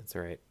 that's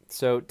right.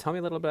 So tell me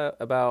a little bit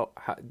about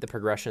the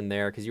progression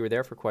there, because you were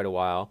there for quite a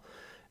while.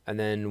 And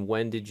then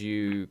when did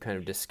you kind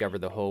of discover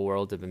the whole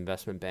world of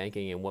investment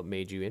banking, and what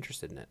made you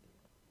interested in it?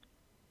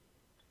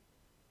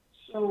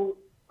 So,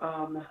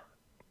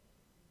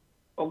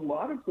 a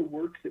lot of the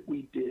work that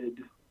we did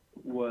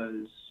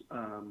was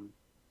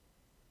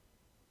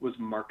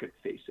market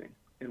facing,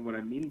 and what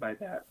I mean by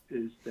that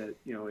is that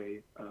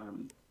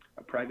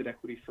a private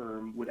equity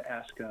firm would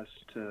ask us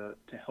to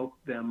help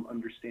them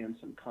understand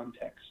some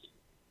context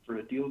for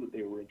a deal that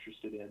they were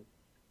interested in,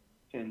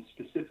 and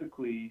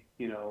specifically,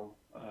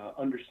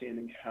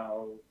 understanding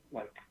how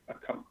like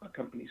a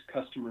company's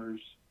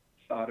customers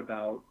thought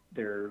about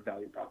their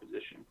value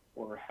proposition,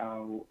 or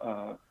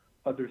how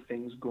other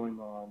things going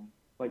on,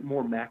 like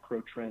more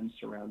macro trends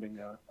surrounding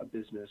a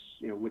business,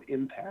 would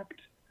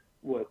impact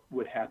what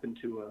would happen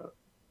to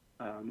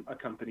a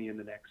company in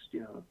the next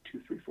 2,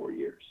 3, 4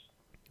 years.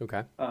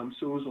 Okay. So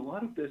it was a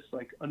lot of this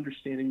like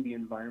understanding the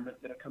environment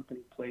that a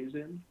company plays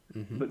in,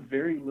 Mm-hmm. but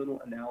very little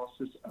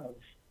analysis of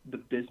the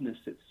business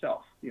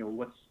itself.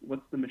 What's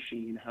what's the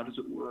machine? How does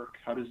it work?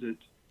 How does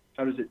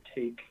it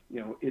take,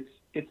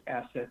 its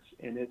assets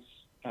and its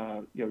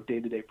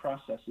day-to-day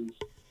processes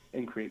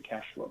and create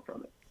cash flow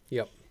from it?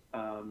 Yep.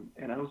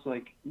 And I was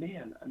like,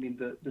 man, I mean,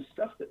 the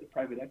stuff that the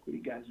private equity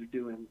guys are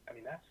doing, I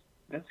mean,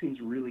 that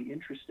seems really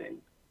interesting.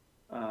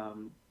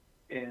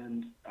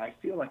 And I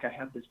feel like I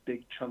have this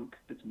big chunk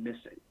that's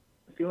missing.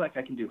 I feel like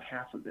I can do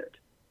half of it.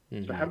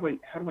 Mm-hmm. So how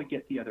do I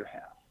get the other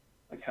half?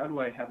 Like, how do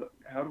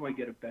I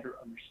get a better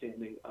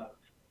understanding of,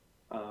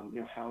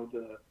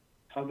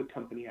 how the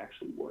company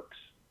actually works?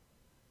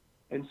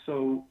 And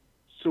so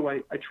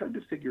I tried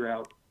to figure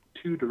out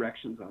two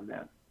directions on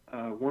that.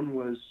 One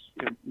was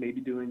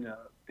maybe doing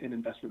an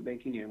investment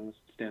banking analyst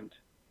stint,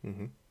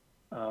 mm-hmm.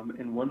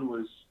 And one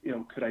was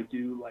could I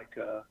do like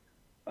a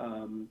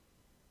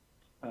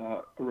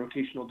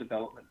rotational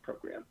development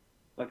program,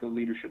 like a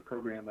leadership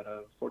program at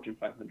a Fortune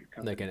 500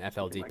 company, like an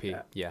FLDP.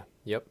 Like yeah.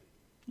 Yep.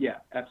 Yeah,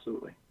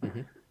 absolutely.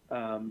 Mm-hmm.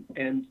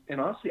 And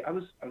honestly, I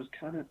was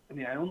kind of,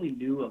 I only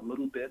knew a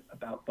little bit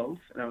about both,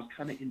 and I was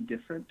kind of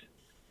indifferent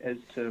as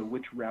to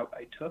which route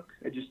I took.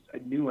 I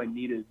knew I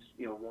needed,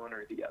 one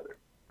or the other.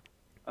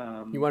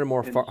 You wanted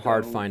more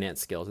hard finance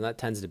skills, and that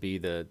tends to be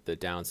the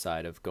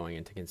downside of going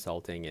into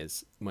consulting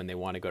is when they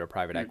want to go to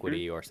private mm-hmm.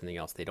 equity or something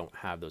else, they don't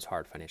have those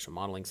hard financial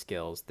modeling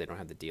skills. They don't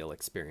have the deal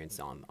experience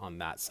on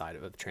that side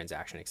of the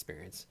transaction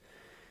experience,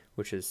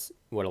 which is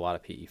what a lot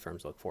of PE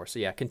firms look for. So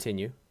yeah,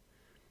 continue.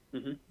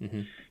 Mm-hmm.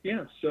 Mm-hmm.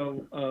 Yeah.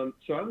 So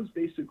I was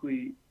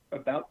basically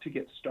about to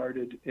get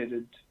started.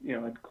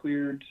 I'd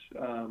cleared,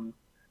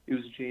 it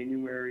was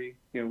January,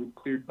 we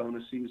cleared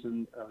bonus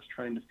season. I was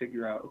trying to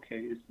figure out, okay,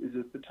 is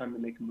this the time to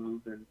make a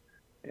move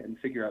and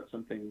figure out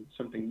something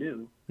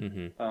new?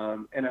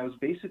 Mm-hmm. And I was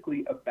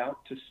basically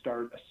about to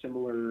start a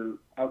similar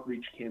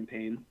outreach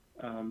campaign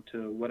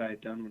to what I had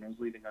done when I was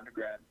leaving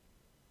undergrad.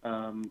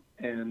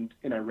 And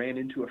I ran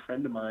into a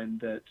friend of mine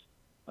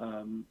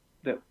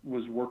that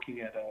was working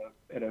at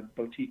a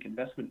boutique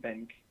investment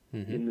bank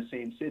mm-hmm. in the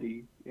same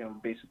city,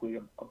 basically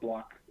a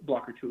block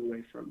or two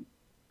away from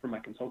my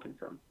consulting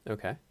firm.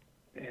 Okay.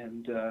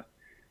 And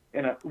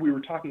we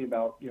were talking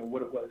about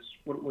what it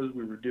was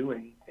we were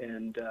doing,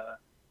 and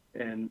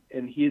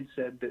he had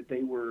said that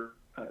they were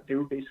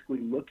basically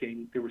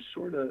looking. They were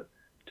sort of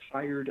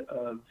tired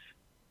of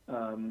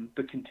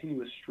the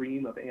continuous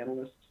stream of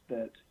analysts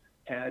that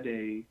had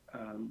a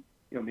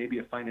maybe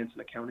a finance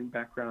and accounting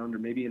background or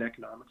maybe an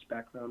economics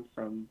background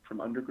from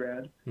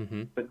undergrad,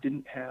 mm-hmm. but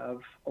didn't have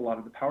a lot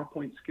of the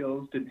PowerPoint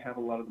skills, didn't have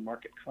a lot of the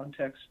market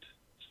context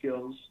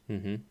skills.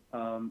 Mm-hmm.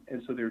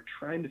 And so they're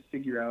trying to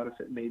figure out if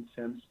it made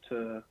sense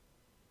to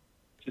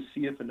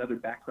see if another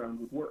background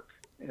would work.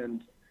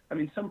 And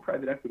some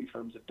private equity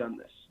firms have done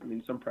this.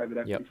 Some private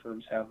equity yep.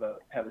 firms have a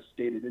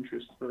stated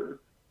interest for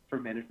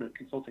management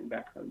consulting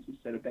backgrounds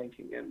instead of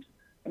banking. And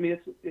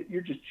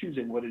you're just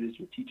choosing what it is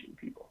you're teaching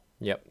people.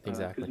 Yep,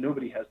 exactly. Because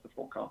nobody has the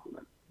full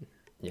complement.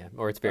 Yeah,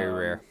 or it's very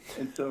rare.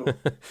 And so,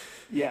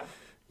 yeah.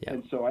 Yep.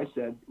 And so I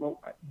said, well,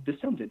 this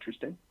sounds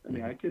interesting.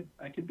 Mm-hmm.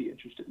 I could be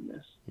interested in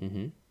this.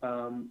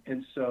 Mm-hmm.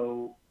 And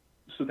so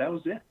that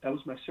was it. That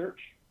was my search.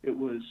 It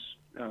was,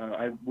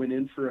 I went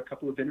in for a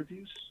couple of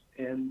interviews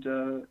and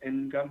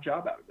got a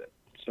job out of it.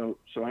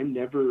 So I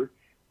never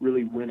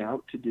really went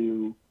out to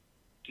do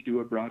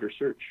a broader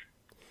search.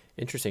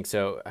 Interesting.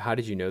 So how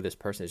did you know this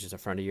person? Is just a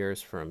friend of yours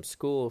from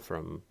school,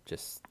 from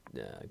just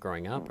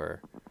growing up,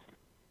 or?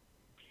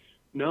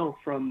 No,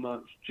 from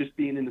just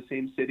being in the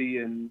same city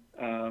and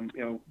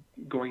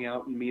going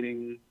out and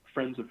meeting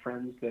friends of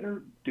friends that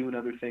are doing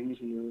other things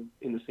in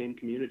the same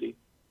community.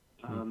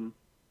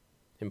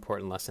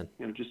 Important lesson.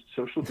 Just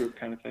social group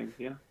kind of thing.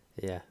 Yeah.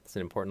 Yeah, it's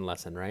an important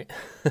lesson, right?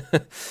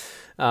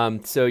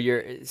 So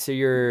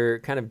you're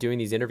kind of doing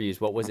these interviews.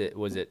 What was it?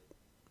 Was it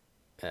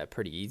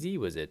pretty easy?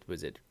 Was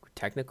it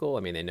technical?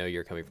 They know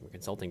you're coming from a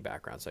consulting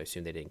background, so I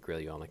assume they didn't grill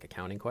you on like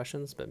accounting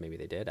questions, but maybe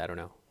they did. I don't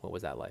know. What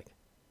was that like?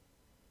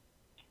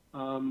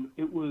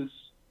 It was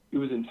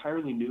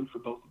entirely new for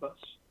both of us.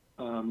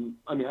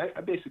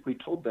 I basically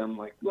told them,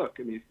 like, look,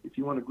 if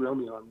you want to grill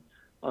me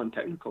on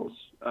technicals,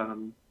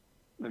 I'm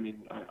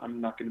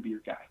not going to be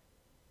your guy.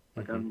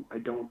 Like,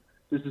 mm-hmm.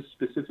 This is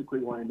specifically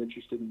why I'm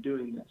interested in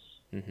doing this.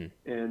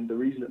 Mm-hmm. And the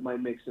reason it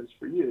might make sense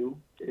for you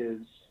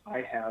is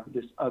I have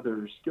this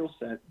other skill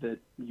set that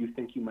you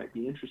think you might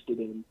be interested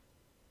in.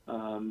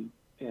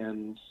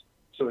 And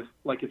so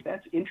if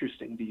that's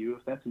interesting to you,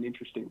 if that's an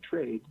interesting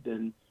trade,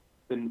 then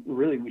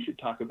really we should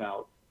talk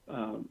about,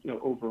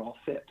 overall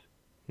fit.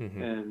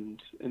 Mm-hmm.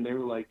 And they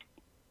were like,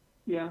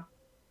 yeah,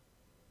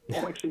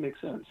 that actually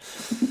makes sense.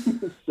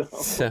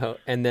 So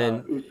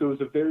it was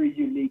a very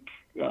unique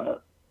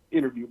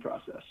interview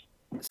process.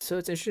 So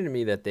it's interesting to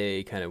me that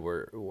they kind of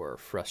were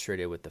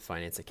frustrated with the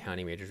finance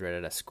accounting majors right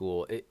out of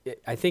school.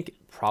 I think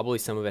probably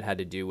some of it had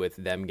to do with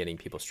them getting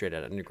people straight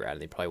out of undergrad,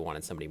 and they probably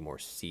wanted somebody more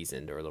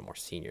seasoned or a little more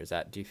senior.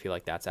 Do you feel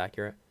like that's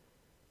accurate?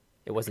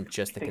 It wasn't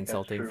just the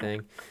consulting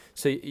thing.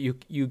 So you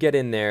get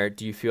in there.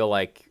 Do you feel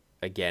like,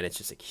 again, it's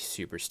just a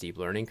super steep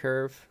learning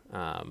curve?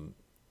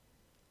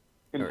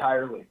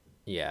 Entirely.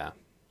 Yeah.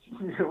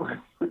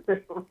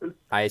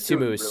 I it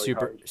assume it was was really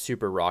super hard.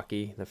 super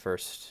rocky the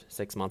first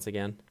 6 months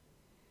again.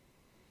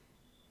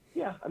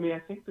 Yeah, I mean, I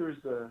think there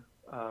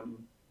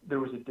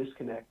was a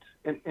disconnect,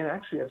 and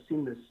actually, I've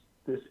seen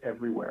this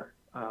everywhere.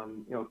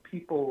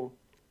 People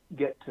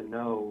get to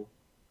know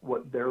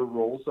what their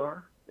roles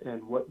are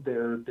and what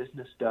their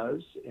business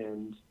does,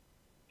 and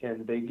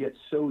they get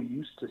so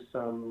used to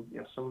some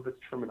of its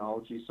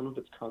terminology, some of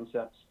its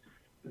concepts.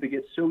 They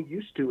get so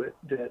used to it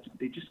that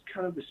they just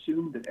kind of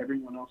assume that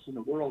everyone else in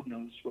the world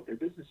knows what their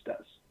business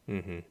does.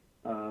 Mm-hmm.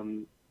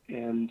 Um,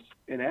 and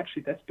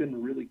actually, that's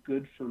been really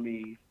good for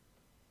me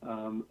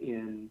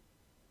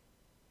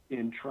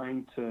in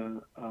trying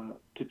to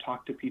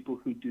talk to people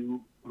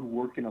who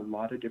work in a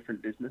lot of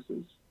different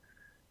businesses,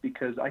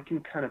 because I can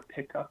kind of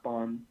pick up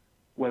on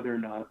whether or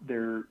not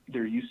they're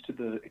used to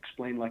the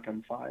explain like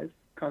I'm five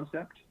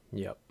concept,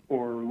 Yep.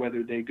 or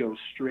whether they go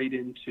straight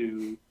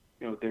into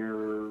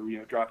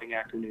they're dropping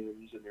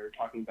acronyms and they're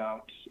talking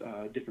about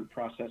different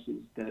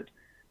processes that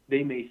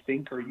they may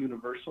think are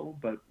universal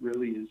but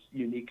really is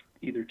unique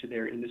either to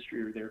their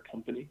industry or their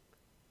company.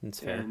 That's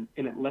fair. And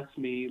it lets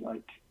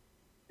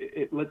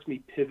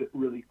me pivot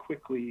really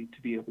quickly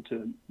to be able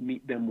to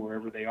meet them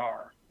wherever they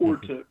are, or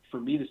Mm-hmm. for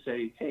me to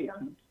say, hey,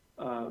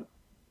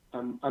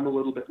 I'm a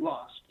little bit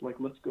lost. Like,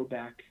 let's go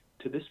back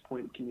to this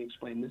point. Can you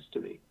explain this to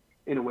me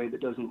in a way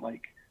that doesn't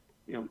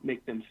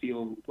make them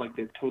feel like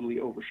they've totally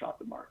overshot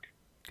the mark?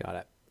 Got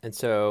it. And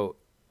so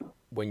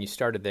when you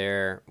started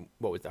there,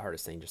 what was the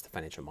hardest thing? Just the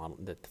financial model,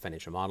 the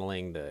financial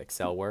modeling, the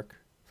Excel work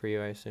for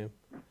you, I assume,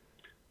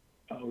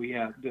 Oh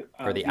yeah,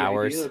 or the the idea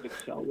hours? of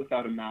Excel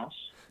without a mouse.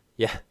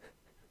 Yeah.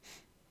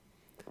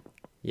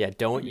 Yeah. I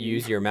Don't mean,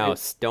 use your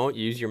mouse. Don't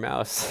use your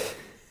mouse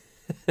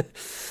in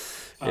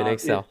it's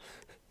Excel.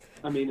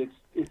 I mean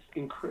it's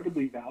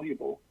incredibly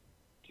valuable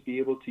to be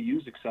able to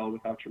use Excel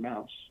without your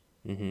mouse.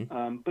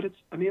 Mm-hmm. But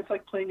it's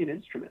like playing an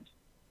instrument.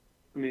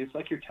 I mean, it's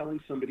like you're telling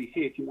somebody,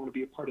 hey, if you want to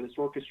be a part of this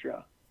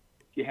orchestra,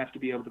 you have to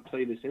be able to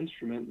play this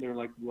instrument. And they're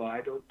like, well,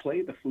 I don't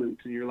play the flute.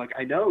 And you're like,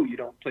 I know you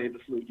don't play the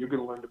flute. You're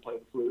going to learn to play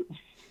the flute.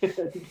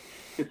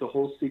 It's a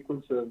whole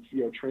sequence of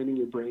training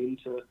your brain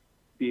to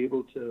be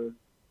able to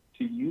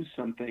use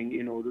something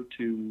in order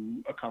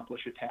to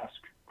accomplish a task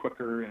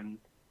quicker and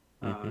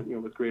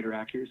Mm-hmm. with greater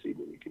accuracy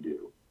than you can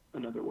do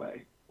another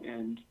way.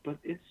 But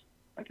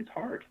it's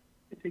hard.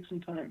 It takes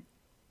some time.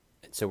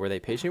 So were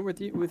they patient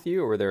with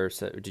you, or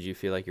did you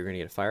feel like you were going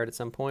to get fired at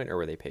some point, or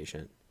were they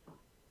patient?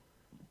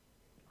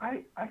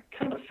 I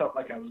kind of felt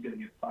like I was going to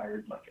get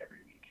fired like every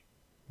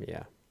week.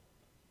 Yeah.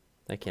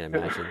 I can't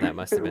imagine. That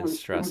must have been It was a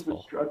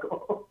stressful.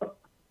 struggle.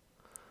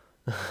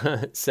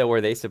 So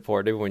were they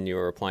supportive when you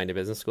were applying to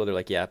business school? They're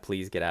like, "Yeah,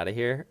 please get out of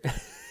here,"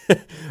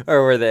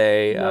 or were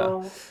they,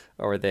 No,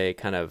 or were they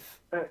kind of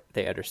uh,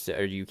 they understood,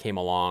 or you came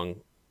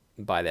along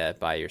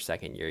by your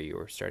second year, you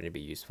were starting to be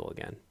useful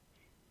again.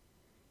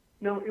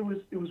 no, it was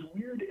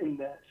weird in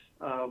that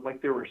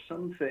like there were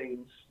some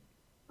things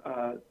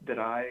that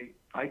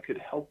I could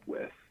help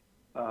with.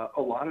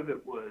 A lot of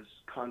it was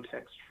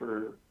context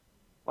for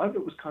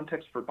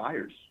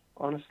buyers,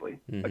 honestly.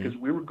 Like, Mm-hmm. as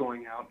we were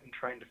going out and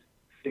trying to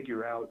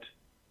figure out,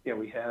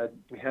 we had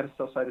a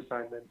sell side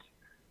assignment.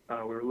 We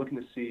were looking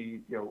to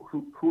see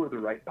who are the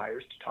right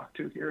buyers to talk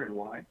to here and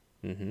why.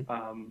 Mm-hmm.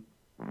 Um,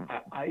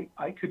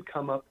 I could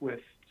come up with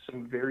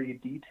some very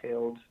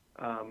detailed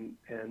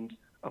and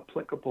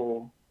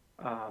applicable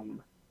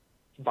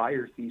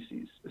buyer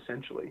theses,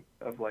 essentially,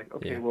 of like,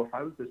 okay, Yeah. well, if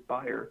I was this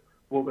buyer,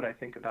 what would I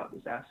think about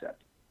this asset?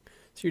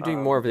 So you're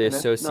doing more of the And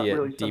that's not associate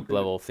really deep something that,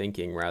 level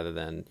thinking rather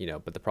than,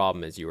 but the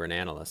problem is you were an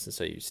analyst, and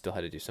so you still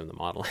had to do some of the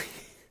modeling.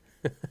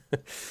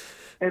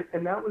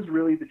 and that was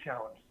really the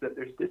challenge, that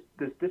there's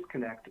this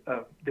disconnect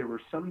of there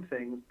were some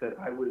things that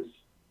I was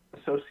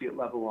associate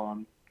level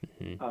on,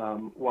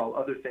 Mm-hmm. while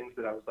other things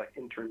that I was like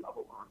intern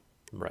level on.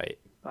 Right.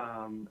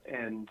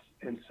 And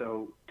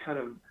so kind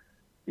of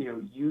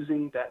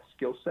using that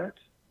skill set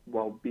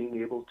while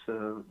being able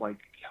to like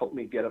help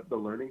me get up the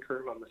learning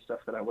curve on the stuff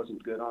that I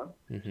wasn't good on.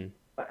 Mm-hmm.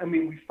 I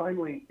mean, we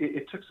finally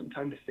it took some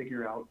time to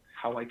figure out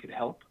how I could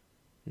help,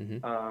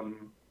 Mm-hmm.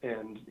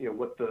 and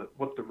what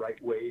the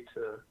right way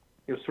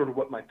to sort of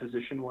what my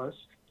position was.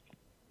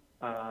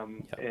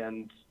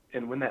 Yep.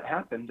 And when that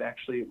happened,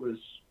 actually, it was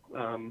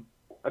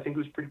I think it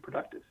was pretty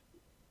productive.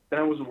 Then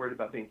I wasn't worried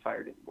about being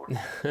fired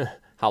anymore.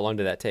 How long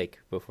did that take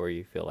before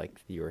you feel like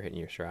you were hitting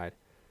your stride?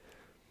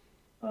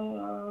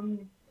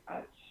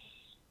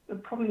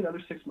 Probably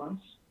another 6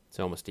 months. It's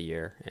almost a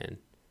year, and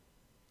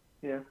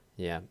Yeah.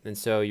 yeah, and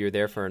so you're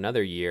there for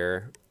another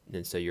year,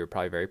 and so you were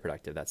probably very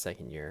productive that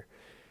second year.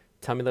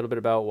 Tell me a little bit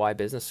about why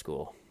business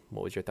school.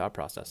 What was your thought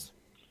process?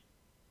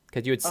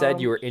 Because you had said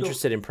you were So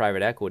interested in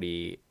private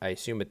equity. I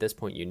assume at this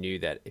point you knew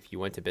that if you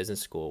went to business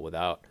school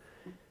without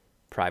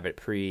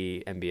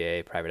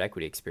pre-MBA private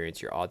equity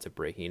experience, your odds of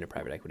breaking into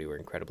private equity were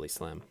incredibly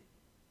slim.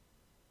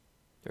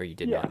 Or you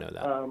did yeah, not know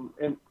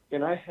that.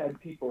 and I had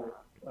people.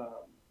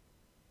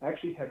 I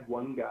actually had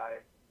one guy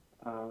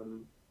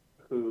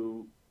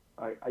who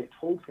I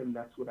told him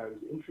that's what I was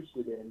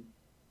interested in,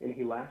 and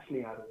he laughed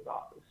me out of his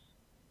office.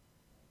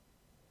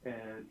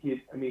 And he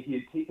had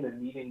taken a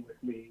meeting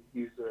with me.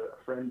 He's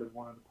a friend of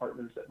one of the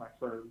partners at my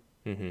firm,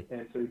 Mm-hmm.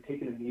 and so he'd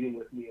taken a meeting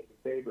with me as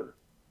a favor.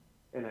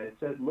 And I had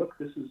said, look,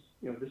 this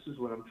is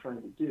what I'm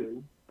trying to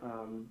do.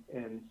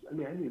 And I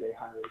mean, I knew they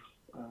hired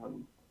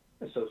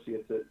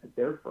associates at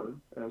their firm,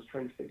 and I was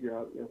trying to figure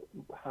out,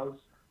 how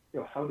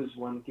does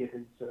one get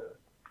into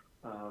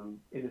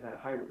that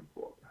hiring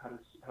pool? How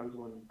does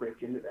one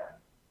break into that?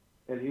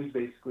 And he was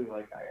basically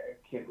like, I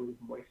can't believe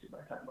I'm wasting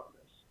my time on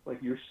this.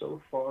 Like, you're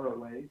so far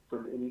away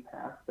from any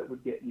path that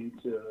would get you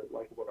to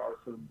like what our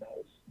firm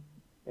does.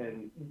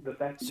 And the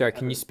fact that Sorry, you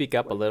can you haven't speak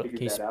up a like little?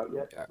 figured that out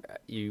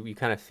yet. You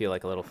kind of feel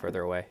like a little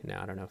further away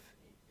now. I don't know if.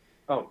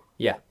 Oh,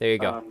 Yeah, yeah. there you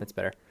go. Um, That's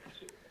better.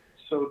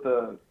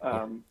 so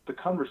Yeah. the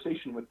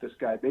conversation with this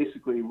guy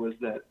basically was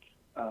that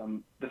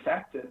the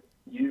fact that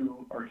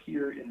you are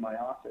here in my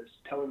office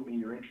telling me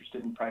you're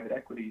interested in private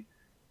equity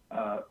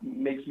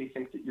makes me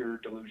think that you're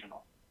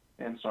delusional,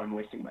 and so I'm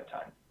wasting my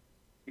time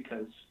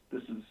because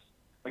this is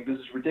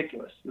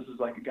ridiculous. This is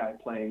like a guy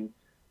playing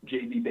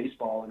JV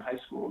baseball in high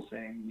school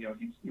saying,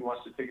 he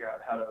wants to figure out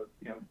how to,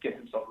 get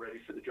himself ready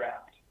for the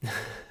draft. And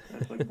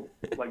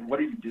it's like, what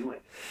are you doing?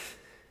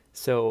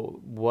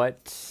 So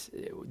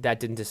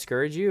that didn't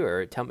discourage you,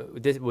 or tell me,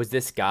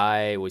 this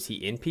guy, was he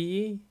in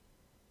PE?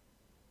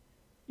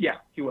 Yeah,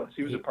 he was.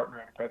 He was a partner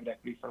at a private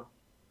equity firm.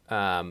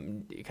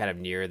 Kind of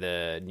near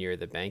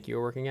the bank you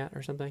were working at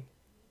or something?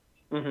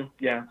 Mm-hmm.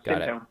 Yeah, Got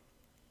same it. town.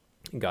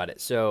 Got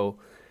it. So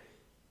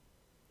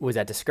was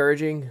that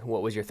discouraging?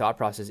 What was your thought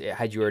process?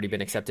 Had you already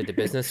been accepted to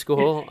business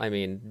school? I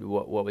mean,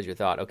 what was your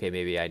thought? Okay,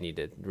 maybe I need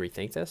to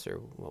rethink this, or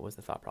what was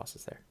the thought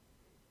process there?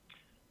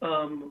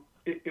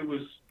 It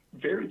was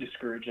very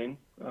discouraging.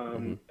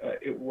 Mm-hmm.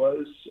 It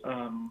was.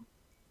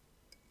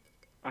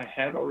 I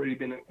had already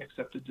been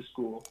accepted to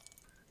school.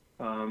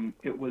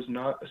 It was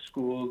not a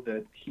school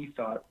that he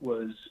thought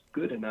was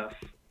good enough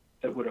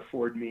that would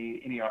afford me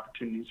any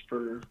opportunities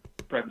for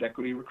private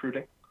equity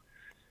recruiting.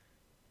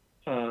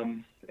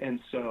 And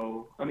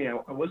so, I mean,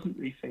 I wasn't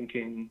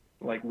rethinking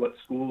like what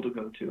school to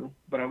go to,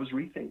 but I was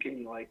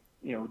rethinking like,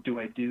 do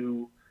I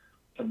do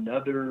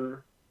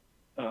another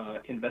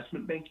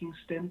investment banking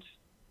stint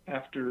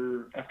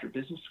after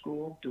business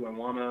school? Do I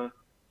want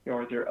to,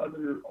 are there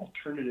other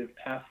alternative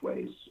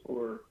pathways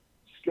or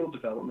skill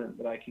development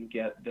that I can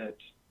get that,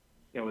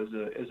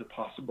 as a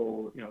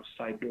possible,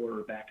 side door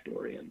or back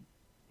door in?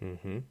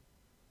 Mm-hmm.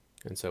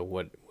 And so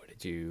what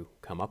did you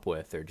come up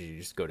with, or did you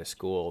just go to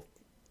school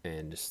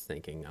and just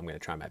thinking, I'm going to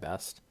try my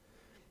best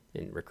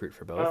and recruit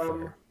for both?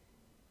 Or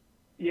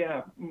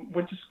Yeah,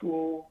 went to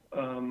school,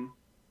 kind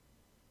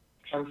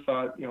of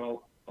thought,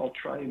 I'll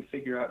try and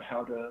figure out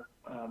how to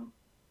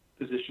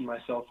position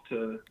myself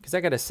to. because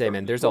I got to say,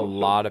 man, there's a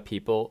lot of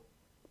people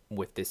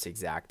with this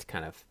exact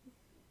kind of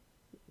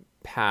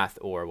path,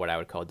 or what I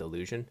would call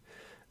delusion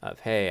of,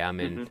 hey, I'm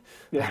in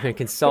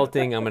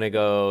consulting, I'm going to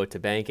go to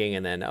banking,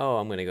 and then,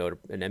 I'm going to go to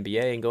an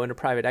MBA and go into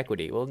private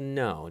equity. Well,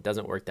 no, it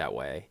doesn't work that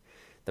way.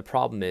 The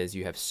problem is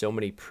you have so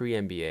many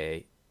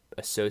pre-MBA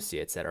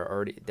associates that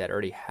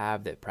already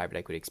have that private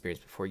equity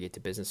experience before you get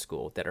to business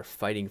school, that are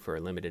fighting for a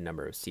limited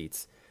number of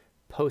seats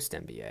post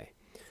MBA.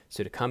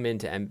 So to come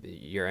into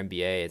your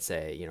MBA and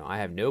say, I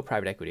have no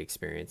private equity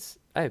experience,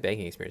 I have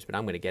banking experience, but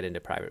I'm going to get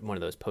into one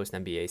of those post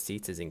MBA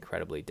seats is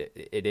incredibly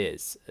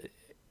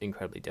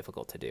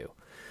difficult to do,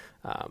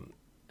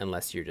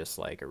 unless you're just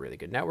like a really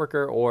good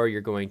networker, or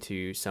you're going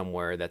to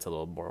somewhere that's a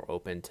little more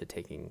open to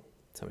taking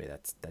somebody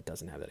that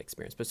doesn't have that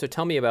experience. But so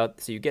tell me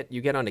about, so you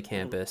get onto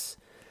campus.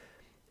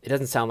 It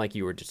doesn't sound like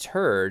you were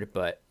deterred,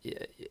 but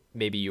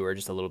maybe you were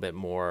just a little bit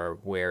more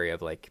wary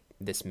of like,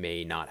 this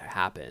may not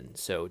happen.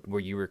 So were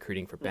you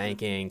recruiting for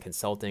banking,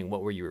 consulting?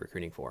 What were you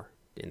recruiting for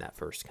in that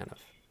first kind of?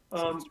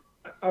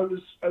 I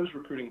was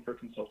recruiting for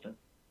consulting.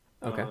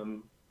 Okay.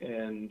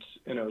 And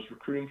I was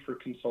recruiting for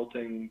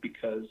consulting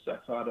because I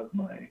thought of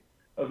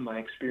my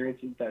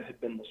experiences that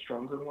had been the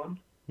stronger one.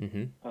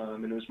 Mm-hmm.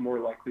 And it was more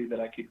likely that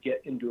I could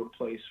get into a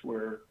place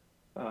where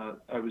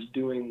I was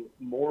doing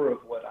more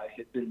of what I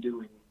had been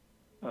doing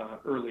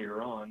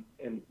earlier on,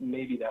 and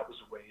maybe that was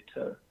a way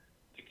to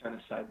kind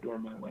of side door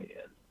my way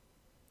in.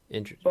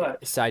 Interesting.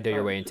 But side door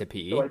your way into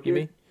PE, you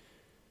mean?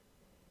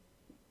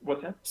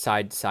 What's that?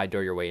 Side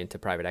door your way into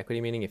private equity,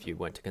 meaning if you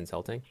went to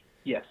consulting?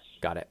 Yes.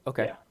 Got it.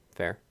 Okay. Yeah.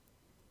 Fair.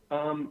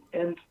 And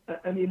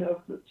I mean,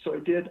 so I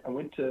did. I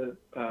went to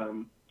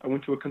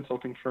a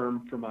consulting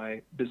firm for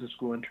my business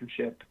school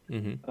internship,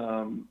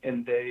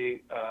 and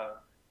they've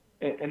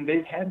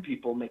had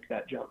people make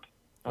that jump.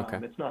 Okay.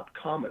 It's not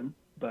common,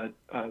 but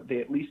they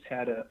at least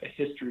had a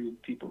history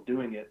of people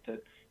doing it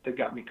that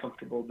got me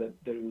comfortable that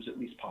it was at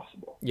least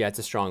possible. Yeah, it's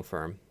a strong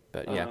firm,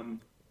 but yeah.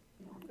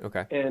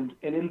 Okay. And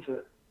in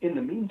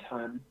the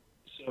meantime,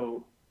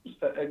 so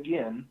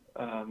again,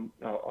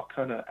 I'll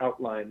kind of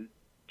outline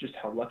just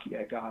how lucky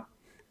I got.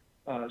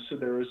 So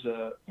there was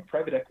a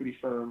private equity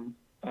firm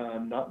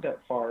not that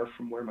far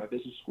from where my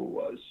business school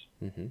was,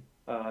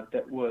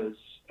 that was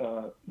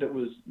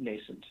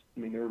nascent. I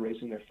mean, they were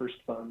raising their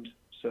first fund,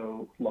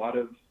 so a lot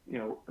of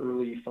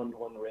early fund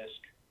one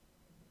risk.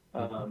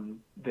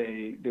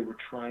 They were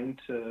trying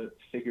to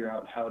figure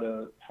out how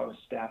to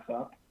staff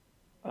up,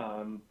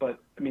 but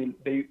I mean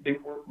they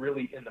weren't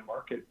really in the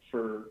market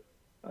for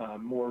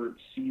more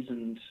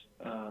seasoned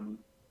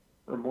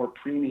or more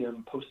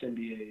premium post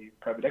MBA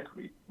private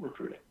equity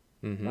recruiting.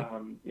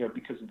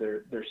 Because of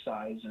their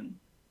size and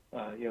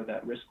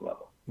that risk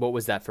level. What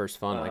was that first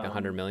fund? Like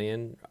 100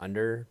 million,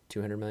 under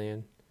 200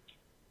 million?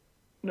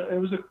 No, it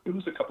was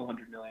a couple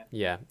 $100 million.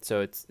 Yeah.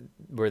 So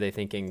were they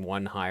thinking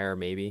one hire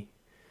maybe?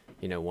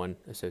 One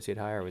associate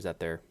hire, or was that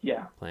their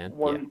plan?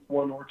 One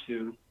or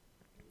two.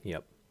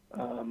 Yep.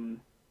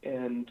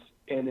 And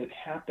it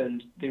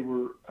happened. They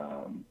were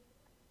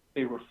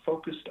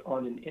focused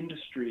on an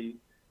industry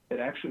that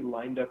actually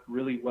lined up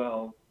really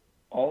well,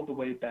 all the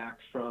way back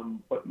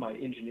from what my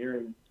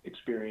engineering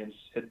experience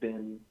had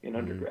been in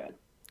undergrad.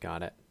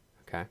 Got it.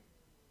 Okay.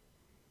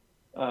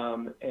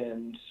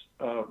 And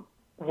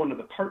one of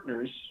the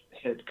partners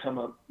had come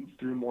up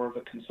through more of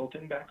a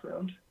consulting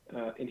background,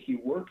 and he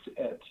worked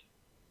at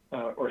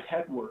or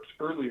had worked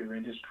earlier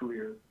in his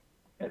career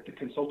at the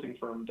consulting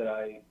firm that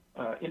I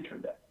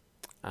interned at.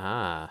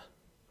 Ah,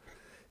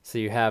 so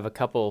you have a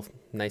couple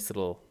nice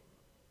little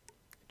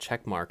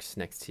check marks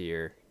next to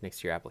your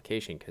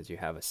application because you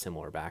have a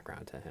similar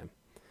background to him.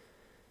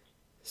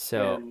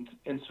 So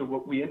and so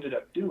what we ended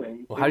up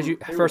doing. Well, how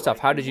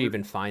did you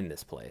even find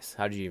this place?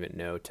 How did you even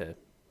know to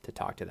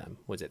talk to them?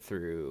 Was it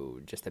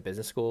through just a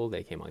business school?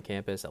 They came on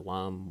campus,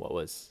 alum?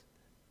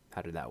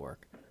 How did that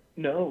work?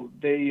 No,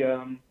 they.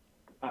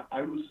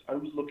 I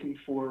was looking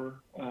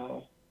for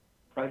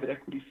private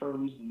equity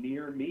firms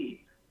near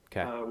me,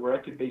 where I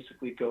could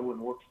basically go and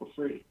work for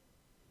free.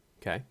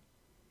 Okay.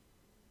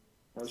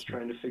 I was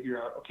trying to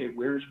figure out, okay,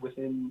 where's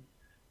within,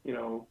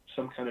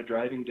 some kind of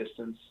driving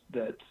distance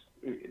that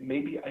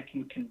maybe I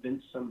can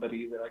convince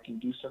somebody that I can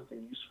do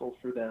something useful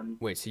for them.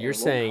 Wait, so you're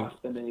saying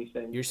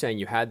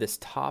you had this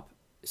top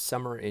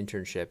summer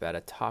internship at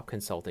a top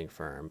consulting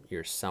firm,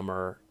 your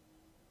summer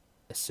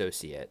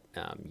associate,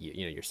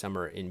 your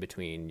summer in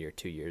between your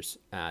 2 years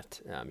at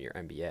your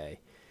MBA,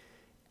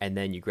 and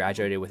then you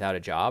graduated without a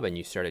job and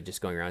you started just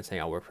going around saying,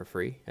 I'll work for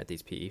free at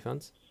these PE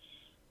funds?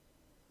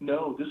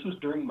 No, this was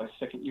during my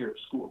second year of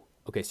school.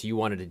 Okay, so you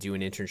wanted to do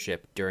an internship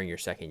during your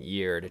second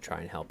year to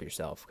try and help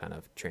yourself kind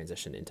of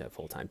transition into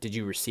full-time. Did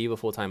you receive a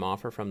full-time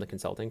offer from the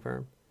consulting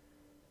firm?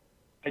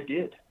 I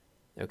did.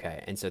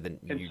 Okay, and so then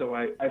so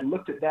I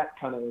looked at that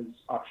kind of as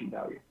option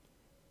value.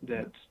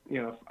 That,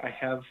 if I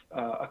have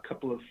a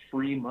couple of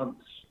free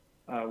months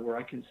where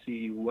I can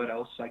see what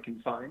else I can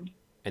find.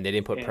 And they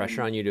didn't put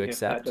pressure on you to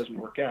accept? If that doesn't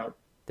work out.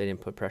 They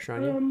didn't put pressure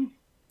on you?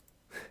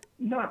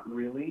 Not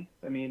really.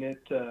 I mean,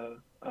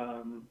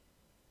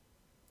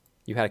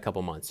 you had a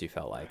couple months, you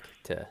felt like,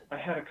 to... I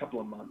had a couple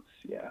of months,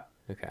 yeah.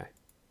 Okay.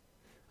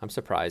 I'm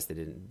surprised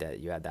that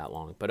you had that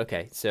long. But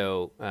okay,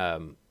 so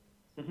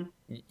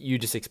you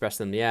just expressed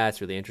to them, yeah, it's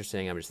really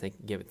interesting, I'm just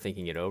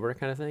thinking it over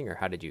kind of thing? Or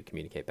how did you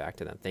communicate back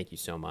to them? Thank you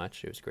so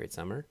much. It was a great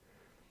summer.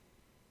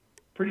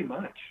 Pretty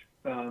much.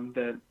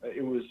 That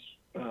it was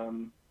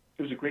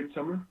a great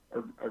summer.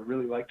 I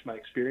really liked my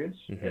experience,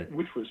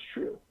 which was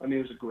true. I mean,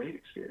 it was a great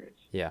experience.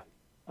 Yeah.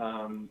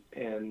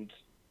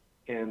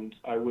 And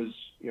I was,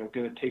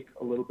 going to take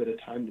a little bit of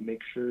time to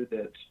make sure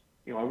that,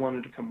 I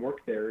wanted to come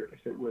work there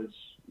if it was,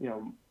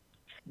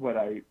 what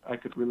I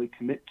could really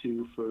commit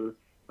to for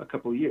a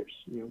couple of years,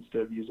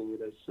 instead of using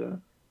it as,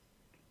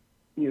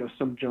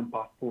 some jump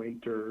off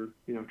point or,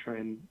 try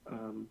and,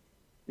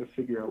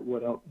 figure out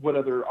what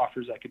other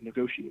offers I could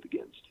negotiate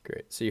against.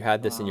 Great. So you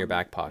had this in your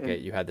back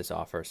pocket. You had this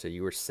offer, so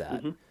you were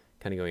set,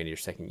 kind of going into your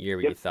second year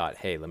where you thought,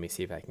 hey, let me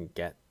see if I can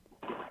get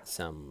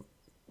some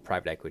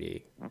private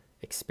equity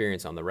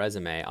experience on the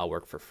resume. I'll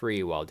work for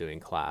free while doing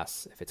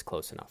class if it's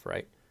close enough,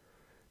 right?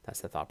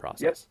 That's the thought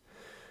process. Yep.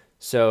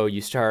 So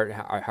you start,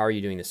 how are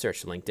you doing the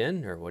search?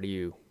 LinkedIn, or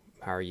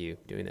how are you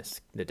doing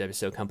this? The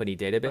WSO company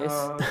database?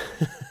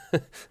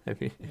 I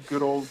mean,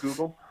 good old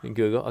Google.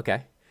 Google,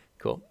 okay,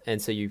 cool. And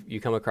so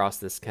you come across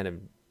this kind of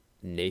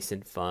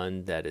nascent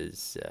fund that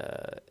is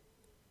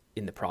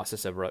in the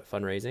process of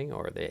fundraising,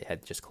 or they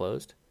had just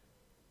closed?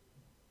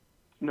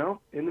 No,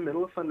 in the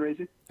middle of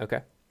fundraising.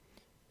 Okay.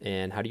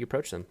 And how do you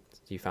approach them?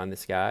 Do you find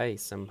this guy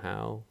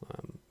somehow?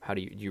 How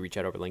do you reach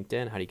out over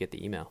LinkedIn? How do you get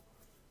the email?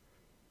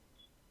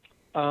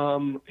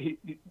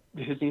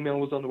 His email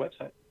was on the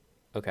website.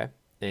 Okay.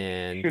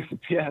 And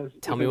yeah,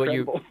 tell me what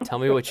you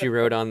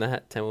wrote on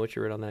that. Tell me what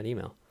you wrote on that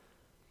email.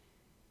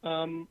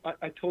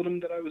 I told him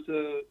that I was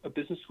a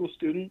business school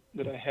student,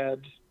 that I had,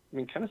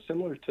 kind of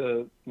similar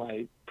to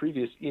my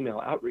previous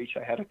email outreach,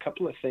 I had a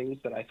couple of things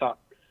that I thought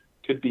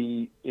could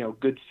be,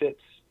 good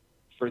fits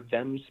for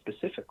them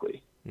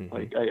specifically. Mm-hmm.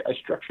 Like I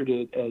structured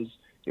it as,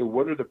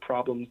 what are the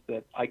problems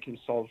that I can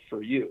solve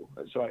for you?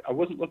 So I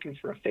wasn't looking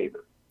for a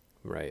favor.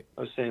 Right.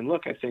 I was saying,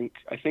 look, I think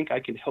I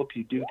can help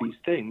you do these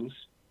things.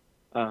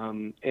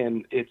 And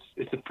it's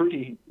a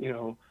pretty,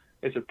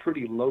 it's a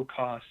pretty low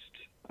cost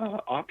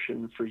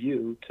option for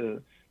you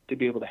to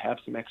be able to have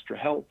some extra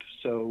help.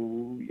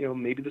 So,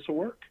 maybe this will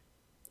work.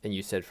 And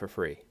you said for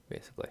free,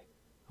 basically.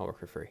 I'll work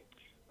for free.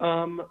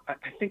 I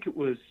think it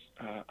was,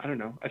 I don't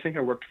know. I think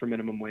I worked for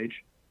minimum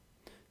wage.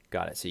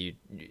 Got it. So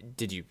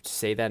did you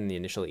say that in the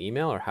initial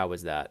email, or how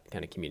was that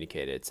kind of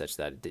communicated such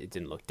that it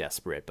didn't look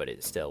desperate, but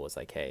it still was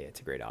like, hey,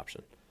 it's a great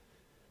option?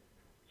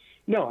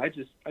 No, I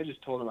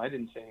just told him. I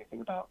didn't say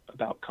anything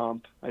about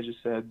comp. I just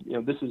said,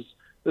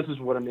 this is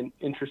what I'm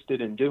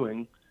interested in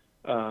doing.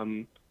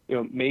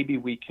 Maybe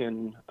we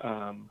can,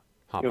 Hop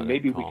on a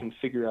maybe we call. can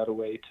figure out a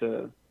way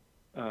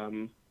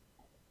um,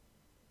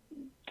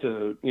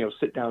 to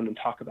sit down and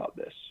talk about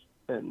this.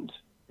 And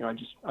I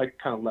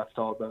kind of left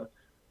all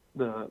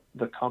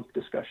the comp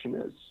discussion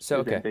as So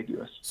okay.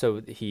 ambiguous.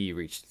 So he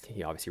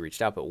obviously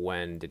reached out, but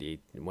when did you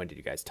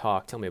guys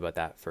talk? Tell me about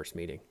that first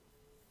meeting.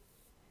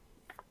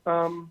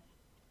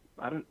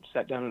 I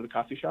sat down at a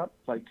coffee shop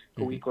like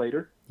a week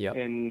later, Yep.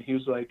 and he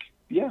was like,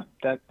 "Yeah,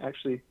 that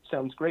actually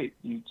sounds great.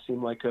 You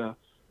seem like a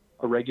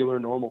regular,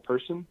 normal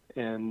person,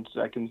 and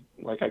I can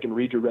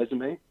read your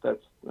resume.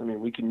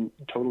 We can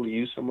totally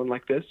use someone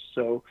like this.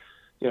 So,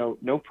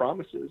 no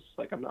promises.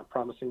 Like, I'm not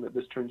promising that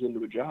this turns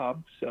into a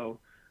job. So,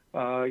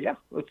 yeah,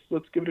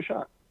 let's give it a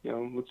shot.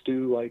 Let's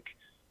do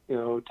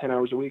 10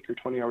 hours a week or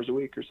 20 hours a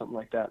week or something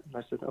like that." And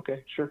I said,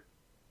 "Okay, sure."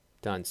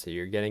 Done. So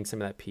you're getting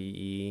some of that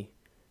PE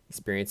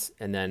experience,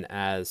 and then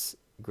as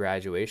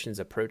graduation's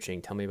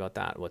approaching, tell me about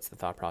that. What's the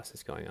thought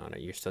process going on?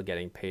 You're still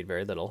getting paid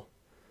very little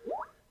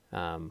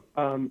for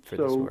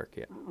this work.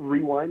 Yeah.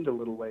 Rewind a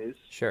little ways.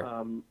 Sure.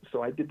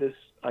 So I did this.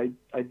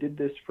 I did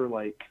this for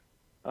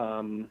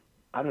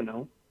I don't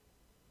know,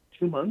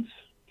 2 months,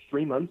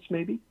 3 months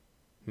maybe.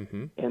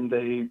 Mm-hmm. And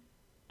they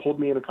pulled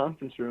me in a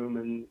conference room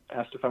and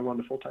asked if I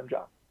wanted a full-time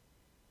job.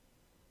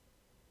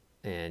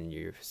 And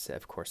you,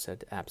 of course,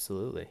 said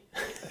absolutely.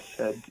 I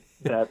said,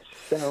 "That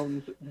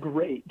sounds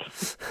great."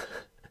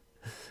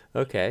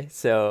 Okay,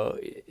 so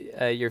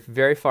you're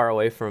very far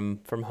away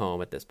from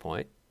home at this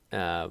point.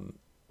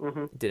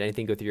 Mm-hmm. Did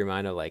anything go through your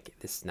mind of like,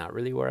 this is not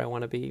really where I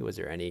want to be? Was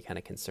there any kind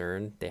of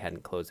concern they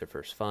hadn't closed their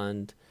first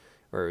fund,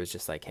 or it was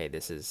just like, hey,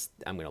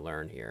 I'm going to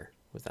learn here?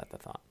 Was that the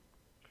thought?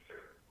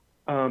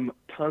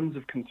 Tons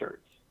of concerns.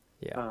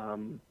 Yeah.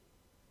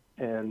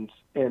 And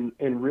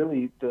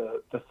really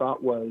the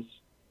thought was,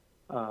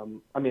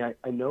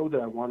 I know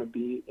that I want to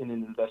be in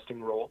an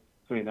investing role.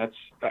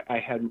 I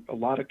had a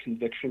lot of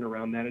conviction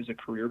around that as a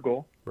career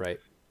goal. Right.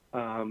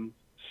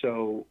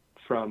 So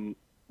from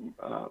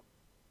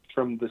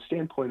the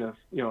standpoint of,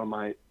 am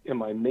I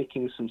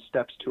making some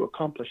steps to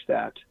accomplish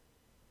that?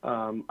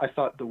 I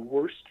thought the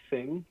worst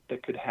thing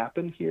that could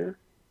happen here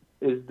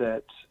is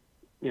that,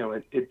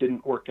 it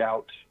didn't work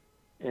out,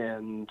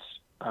 and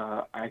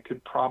I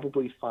could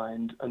probably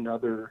find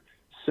another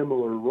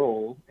similar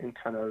role and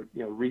kind of,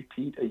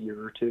 repeat a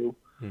year or two.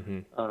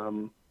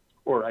 Mm-hmm.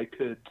 Or I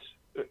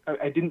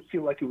didn't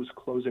feel like it was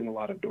closing a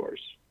lot of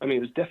doors. It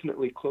was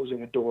definitely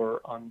closing a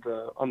door on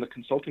the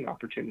consulting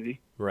opportunity,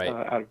 Right.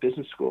 Out of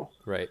business school.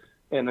 Right.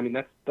 And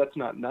that's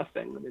not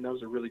nothing. That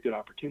was a really good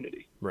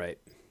opportunity. Right.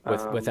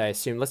 With I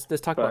assume let's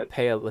talk about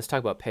pay. Let's talk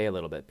about pay a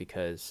little bit,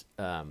 because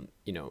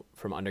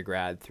from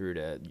undergrad through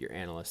to your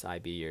analyst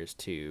IB years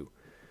to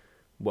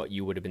what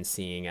you would have been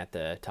seeing at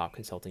the top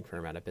consulting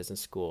firm at a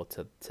business school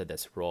to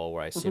this role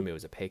where I assume it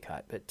was a pay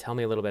cut. But tell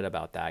me a little bit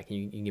about that.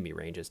 You can give me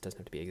ranges. It doesn't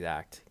have to be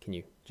exact. Can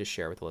you just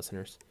share with the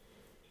listeners?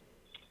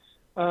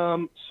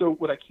 So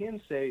what I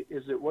can say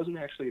is it wasn't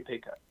actually a pay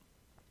cut.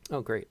 Oh,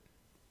 great.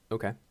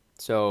 Okay.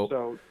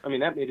 So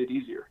that made it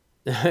easier.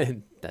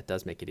 That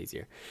does make it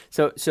easier.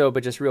 So,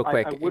 but just real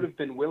quick, I would have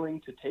been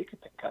willing to take a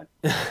pay cut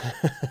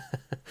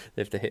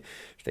if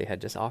they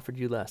had just offered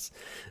you less.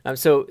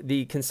 So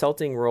the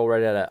consulting role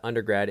right at an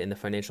undergrad in the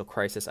financial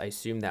crisis, I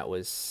assume that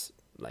was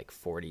like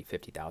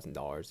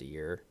 $50,000 a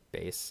year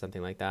base,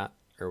 something like that,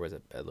 or was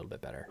it a little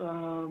bit better?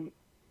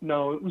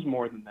 No, it was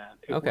more than that.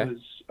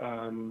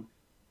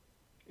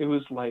 It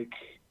was like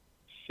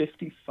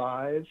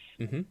 55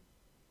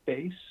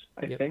 base,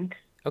 I think.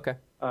 Okay.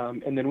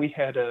 And then we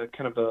had a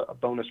kind of a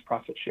bonus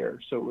profit share,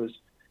 so it was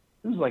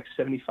like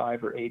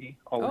 75 or 80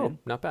 all in. Oh,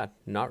 not bad.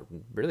 Not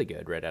really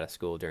good right out of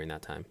school during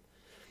that time.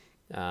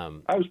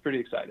 I was pretty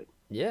excited.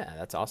 Yeah,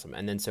 that's awesome.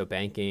 And then so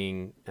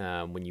banking,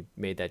 when you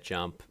made that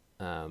jump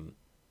to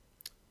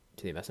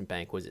the investment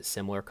bank, was it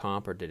similar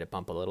comp, or did it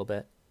bump a little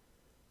bit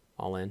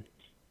all in?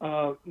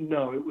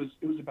 No, it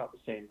was about the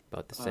same.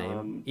 About the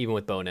same, even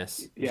with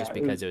bonus, just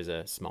because it was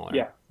a smaller.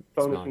 Yeah,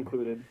 bonus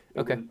included.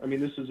 Okay.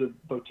 This is a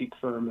boutique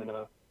firm in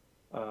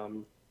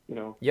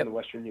in the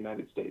Western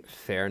United States.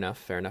 Fair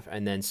enough.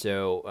 And then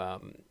so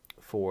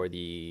for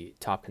the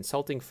top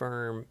consulting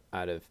firm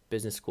out of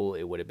business school,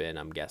 it would have been,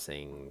 I'm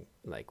guessing,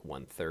 like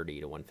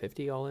 130 to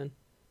 150 all in,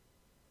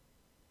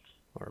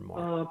 or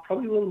more.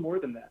 Probably a little more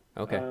than that.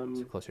 Okay,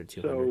 so closer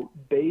to 200. So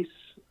base,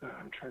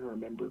 I'm trying to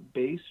remember.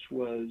 Base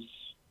was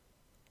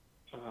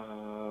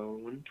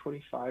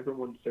 125 or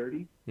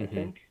 130, I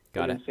think.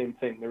 Got it. Same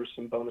thing. There was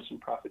some bonus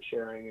and profit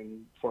sharing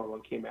and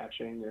 401k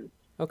matching, and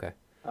okay.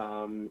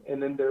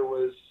 And then there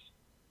was,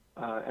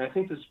 and I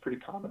think this is pretty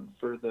common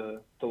for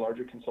the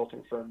larger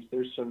consulting firms.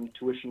 There's some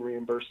tuition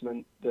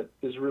reimbursement that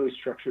is really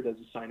structured as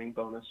a signing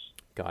bonus.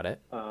 Got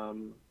it.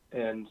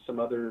 and some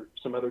other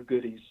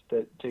goodies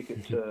that take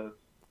it to,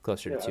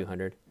 Closer to yeah,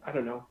 200. I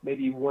don't know,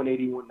 maybe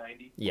 180,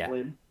 190 Yeah. all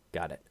in.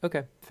 Got it.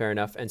 Okay, fair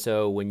enough. And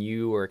so when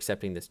you were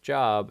accepting this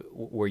job,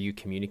 were you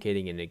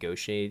communicating and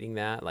negotiating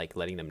that, like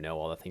letting them know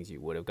all the things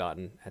you would have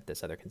gotten at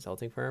this other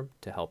consulting firm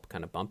to help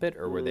kind of bump it,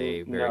 or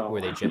No.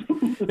 were they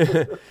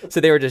so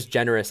they were just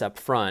generous up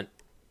front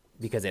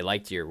because they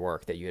liked your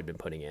work that you had been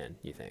putting in,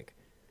 you think?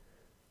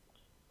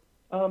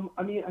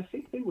 I mean, I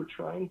think they were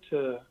trying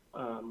to,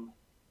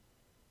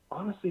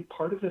 honestly,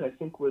 part of it I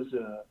think was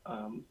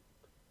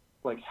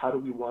like, how do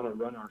we want to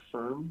run our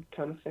firm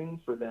kind of thing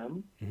for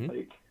them. Mm-hmm.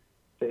 Like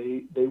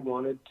they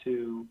wanted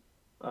to,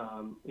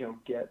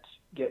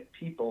 get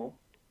people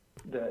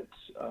that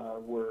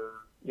were,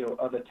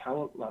 of a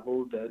talent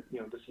level that,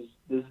 this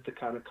is the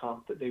kind of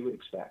comp that they would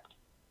expect.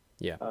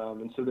 Yeah.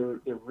 And so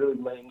they're really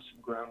laying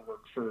some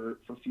groundwork for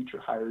future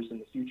hires in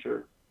the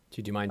future.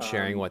 Do you mind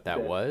sharing what that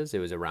that was? It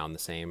was around the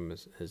same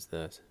as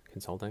the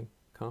consulting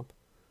comp?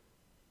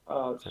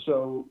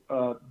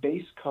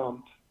 Base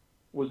comp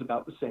was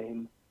about the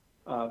same,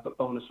 but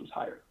bonus was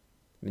higher.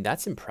 I mean,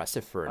 that's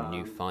impressive for a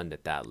new Um, fund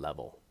at that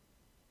level.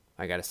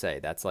 I gotta say,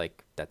 that's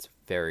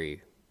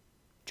very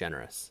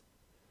generous.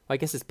 Well, I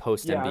guess it's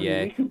post yeah, I mean,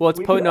 MBA. Well, it's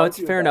we could no, it's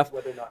argue fair about enough.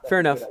 whether or not that's Fair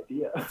a enough. good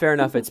idea. Fair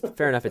enough. It's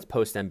fair enough. It's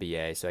post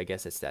MBA, so I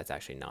guess that's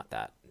actually not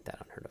that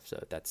unheard of.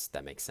 So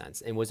that makes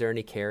sense. And was there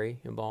any carry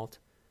involved?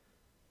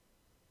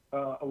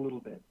 A little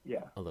bit,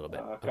 yeah. A little bit.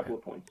 A Okay, couple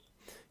of points.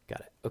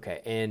 got it.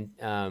 Okay, and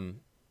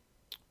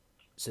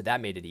so that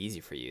made it easy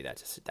for you.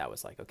 That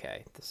was like,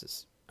 okay,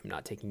 I'm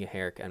not taking a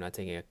haircut. I'm not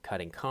taking a cut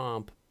in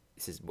comp.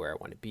 This is where I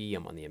want to be.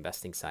 I'm on the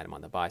investing side. I'm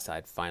on the buy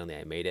side. Finally,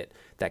 I made it.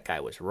 That guy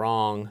was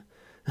wrong.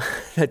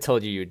 I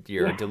told you're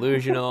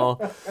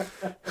delusional,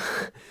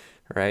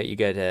 right? You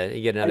get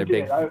another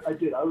big. I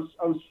did. I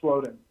was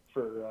floating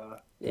for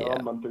Yeah,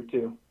 a month or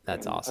two.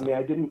 that's And, awesome. I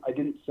mean, I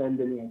didn't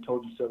send any "I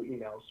told you so"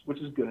 emails, which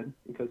is good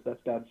because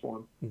that's bad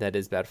form. That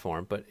is bad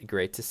form, but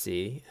great to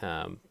see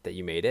that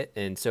you made it.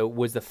 And so,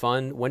 was the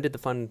fund? When did the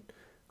fund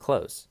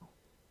close?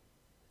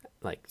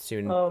 Like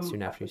soon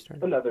after you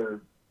started?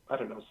 Another, I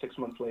don't know, 6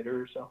 months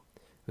later or so.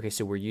 Okay,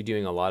 so were you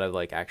doing a lot of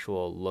like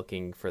actual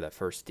looking for that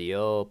first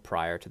deal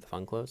prior to the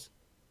fund close?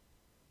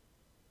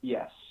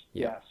 Yes.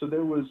 Yeah. Yeah. So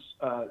there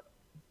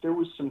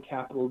was some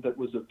capital that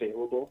was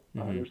available.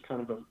 Mm-hmm. There's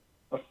kind of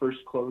a first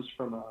close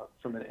from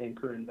an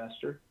anchor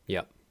investor.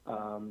 Yep.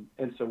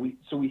 And so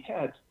we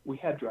had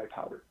dry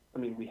powder. I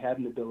mean, we had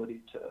an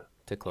ability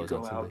To close go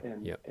on out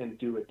something. Yep. and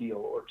do a deal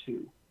or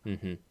two.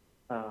 Mm-hmm.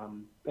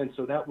 And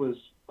so that was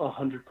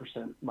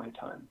 100% my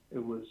time.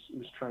 It was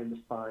trying to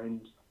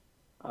find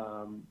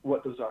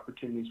what those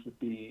opportunities would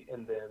be,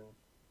 and then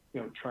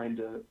trying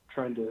to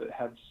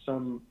have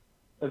some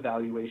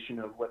evaluation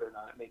of whether or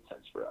not it made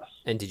sense for us.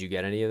 And did you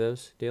get any of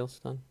those deals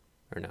done,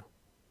 or no?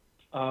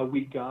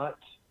 We got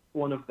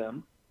one of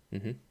them.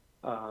 Mm-hmm.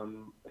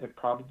 It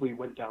probably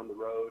went down the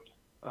road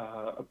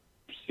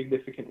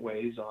significant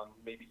ways on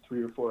maybe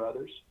 3 or 4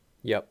 others.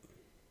 Yep.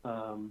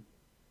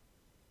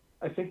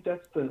 I think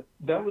that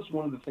was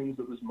one of the things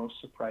that was most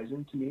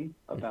surprising to me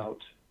about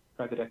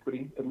private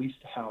equity, at least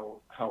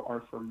how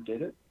our firm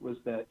did it, was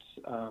that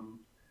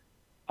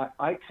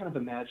I kind of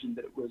imagined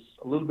that it was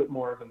a little bit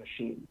more of a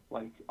machine.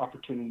 Like,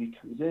 opportunity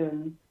comes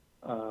in,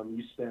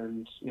 you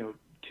spend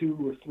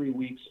 2 or 3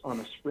 weeks on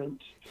a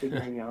sprint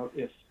figuring out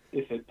if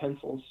it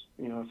pencils,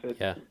 if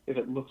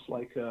it looks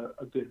like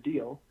a good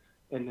deal,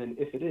 and then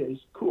if it is,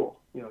 cool.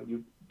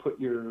 You put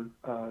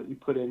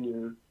in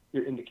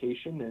your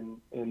indication,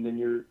 and then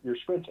you're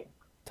sprinting.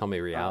 Tell me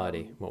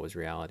reality. What was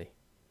reality?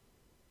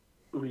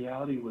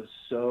 Reality was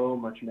so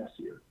much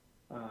messier.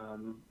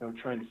 I'm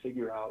trying to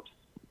figure out,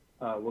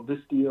 well, this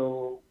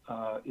deal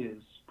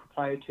is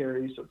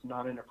proprietary, so it's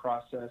not in a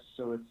process.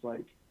 So it's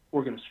like,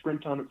 we're going to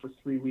sprint on it for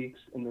 3 weeks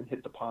and then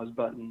hit the pause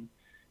button.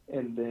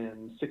 And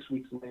then 6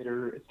 weeks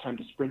later, it's time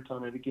to sprint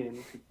on it again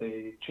because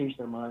they change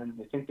their mind.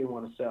 They think they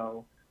want to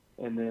sell.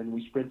 And then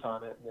we sprint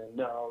on it, and then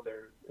no,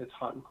 it's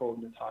hot and cold,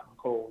 and it's hot and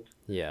cold.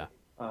 Yeah.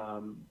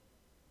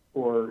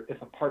 Or if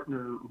a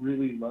partner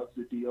really loves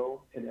a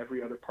deal and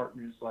every other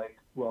partner is like,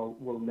 well,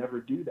 we'll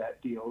never do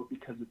that deal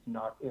because it's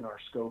not in our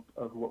scope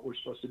of what we're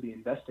supposed to be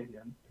investing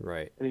in.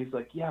 Right. And he's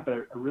like, yeah, but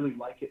I really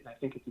like it, and I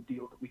think it's a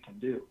deal that we can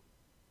do.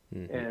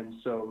 Mm-hmm. And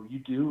so you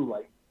do,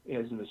 like,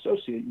 as an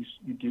associate,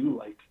 you do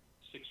like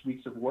 6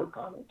 weeks of work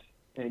on it,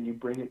 and you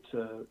bring it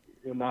to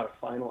not a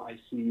final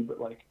IC, but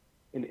like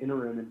an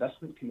interim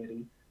investment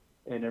committee,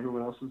 and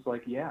everyone else is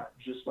like, yeah,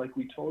 just like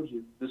we told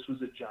you, this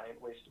was a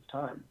giant waste of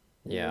time.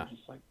 And Yeah. you're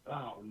just like,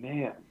 oh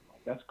man,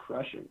 that's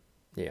crushing.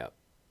 Yep.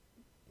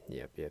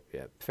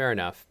 Fair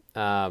enough.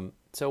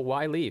 So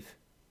why leave?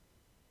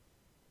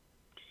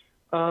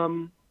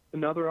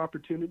 Another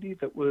opportunity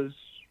that was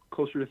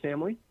closer to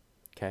family,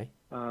 Okay.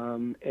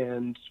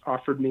 and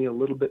offered me a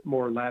little bit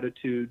more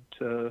latitude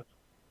to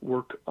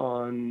work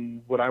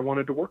on what I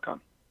wanted to work on.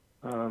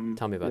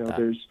 Tell me about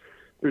that.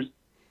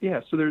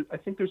 I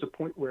think there's a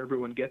point where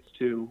everyone gets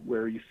to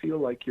where you feel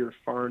like you're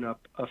far enough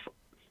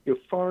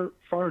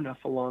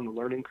along the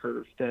learning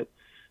curve that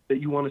that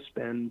you want to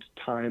spend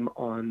time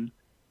on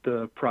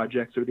the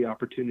projects or the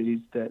opportunities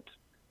that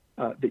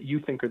that you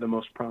think are the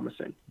most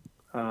promising.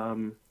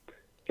 And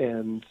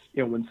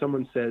when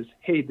someone says,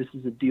 "Hey, this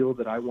is a deal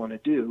that I want to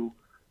do,"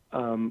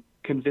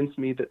 convince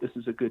me that this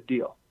is a good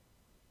deal.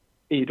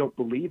 And you don't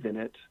believe in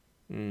it.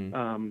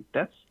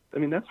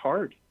 That's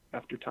hard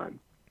after time,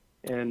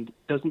 and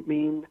doesn't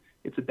mean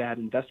it's a bad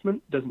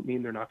investment. Doesn't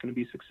mean they're not going to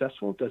be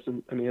successful.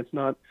 It's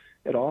not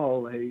at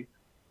all a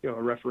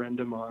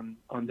referendum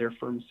on their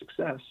firm's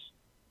success.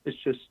 It's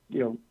just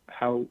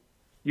how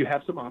you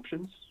have some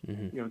options.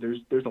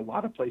 There's a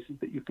lot of places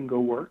that you can go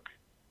work.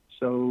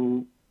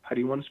 So how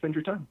do you want to spend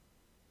your time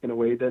in a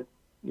way that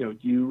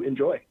you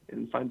enjoy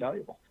and find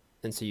valuable?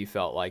 And so you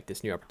felt like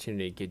this new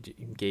opportunity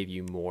gave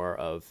you more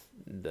of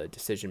the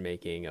decision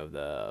making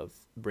of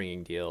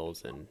bringing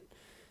deals, and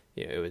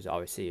it was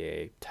obviously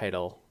a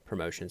title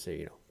promotion, so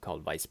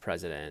called vice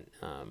president.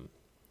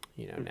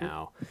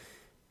 Now,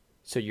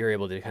 so you're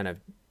able to kind of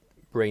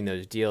bring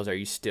those deals. Are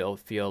you still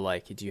feel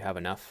like, do you have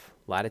enough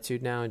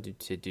latitude now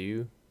to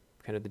do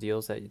kind of the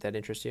deals that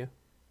interest you?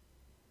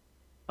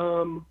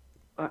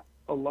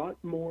 A lot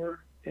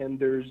more, and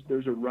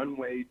there's a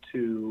runway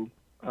to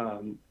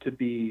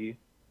be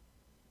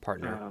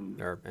partner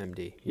or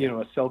MD.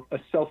 A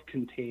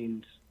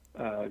self-contained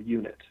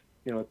unit.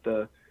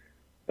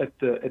 At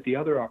the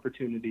other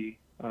opportunity.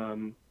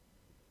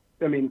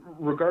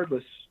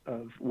 Regardless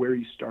of where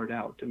you start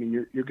out,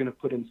 you're going to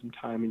put in some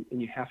time,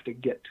 and you have to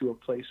get to a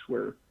place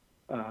where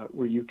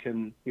you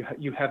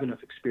have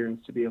enough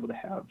experience to be able to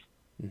have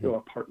a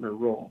partner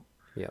role.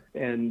 Yeah.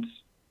 And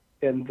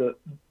the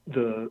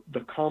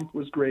comp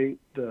was great.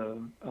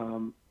 The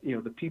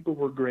people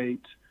were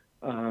great.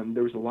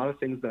 There was a lot of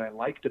things that I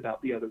liked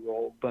about the other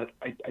role, but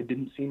I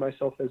didn't see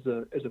myself as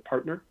a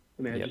partner.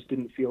 I just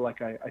didn't feel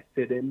like I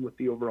fit in with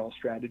the overall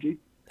strategy.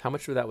 How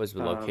much of that was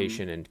the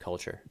location and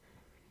culture?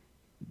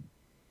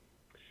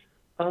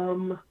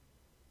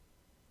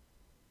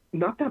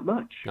 Not that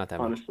much. Not that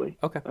honestly.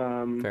 Much. Okay.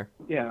 Fair.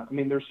 Yeah.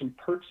 There's some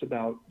perks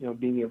about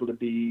being able to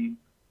be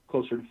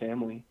closer to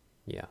family.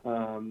 Yeah.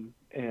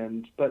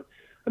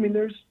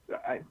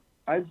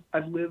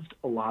 I've lived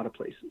a lot of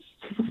places,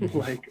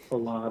 like a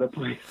lot of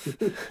places.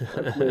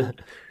 I've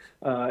lived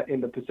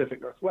in the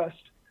Pacific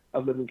Northwest.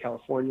 I've lived in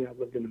California. I've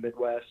lived in the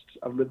Midwest.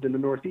 I've lived in the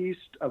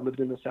Northeast. I've lived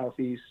in the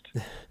Southeast.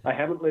 I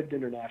haven't lived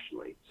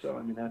internationally, so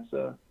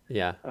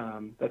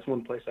that's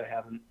one place I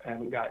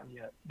haven't gotten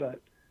yet. But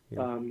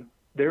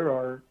there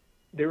are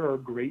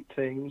great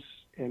things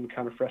and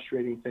kind of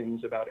frustrating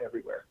things about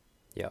everywhere.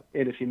 Yeah.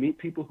 And if you meet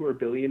people who are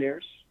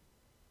billionaires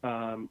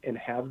and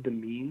have the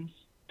means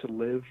to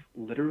live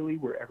literally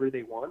wherever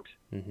they want,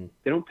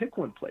 they don't pick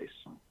one place.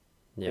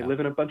 Yeah. They live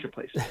in a bunch of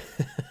places.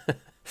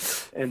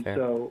 And Fair.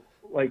 So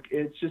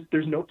it's just,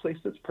 there's no place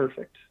that's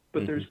perfect,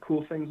 but there's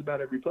cool things about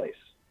every place.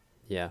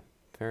 Yeah,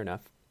 fair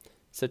enough.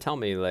 So tell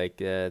me, I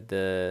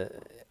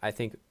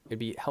think it'd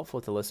be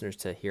helpful to listeners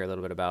to hear a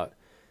little bit about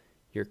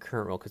your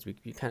current role, because we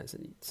kind of,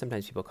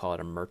 sometimes people call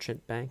it a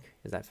merchant bank.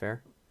 Is that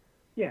fair?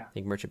 Yeah. I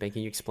think merchant bank.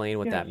 Can you explain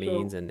what that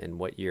means and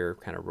what your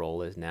kind of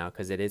role is now?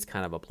 Because it is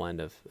kind of a blend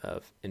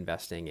of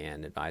investing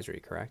and advisory,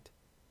 correct?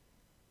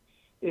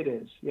 It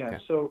is, yeah. Okay.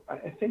 So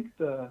I think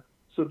the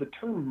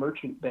term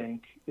merchant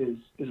bank is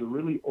a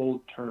really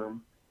old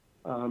term,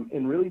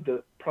 and really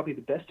probably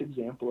the best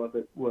example of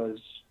it was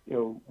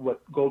what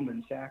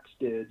Goldman Sachs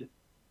did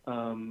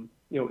in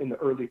the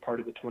early part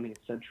of the 20th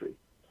century,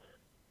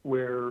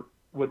 where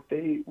what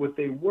they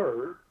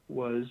were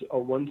was a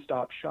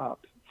one-stop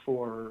shop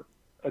for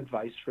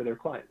advice for their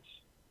clients.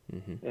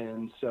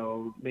 And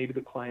so maybe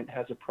the client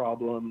has a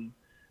problem,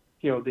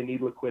 they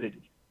need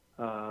liquidity,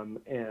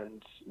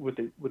 and what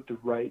the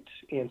right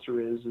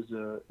answer is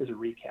a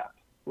recap.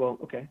 Well,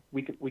 okay,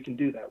 we can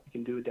do that. We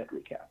can do a debt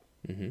recap.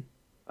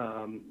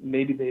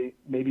 Maybe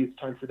it's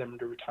time for them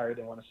to retire.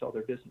 They want to sell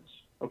their business.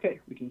 Okay,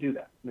 we can do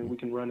that. We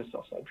can run a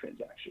sell-side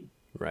transaction.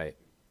 Right.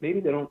 Maybe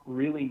they don't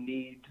really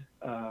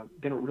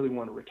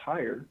want to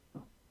retire.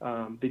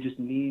 They just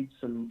need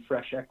some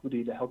fresh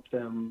equity to help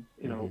them,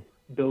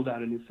 build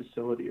out a new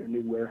facility or a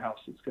new warehouse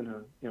that's going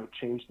to,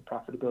 change the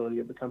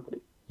profitability of the company.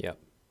 Yep.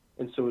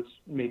 And so it's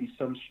maybe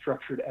some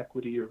structured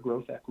equity or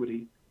growth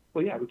equity.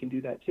 Well, yeah, we can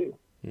do that too.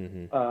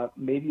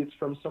 Maybe it's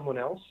from someone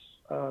else,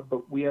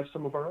 but we have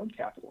some of our own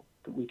capital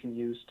that we can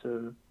use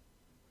to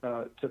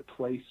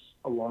place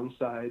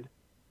alongside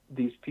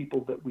these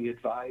people that we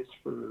advise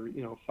for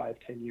 5-10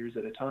 years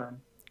at a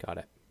time. Got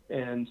it.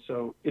 And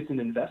so it's an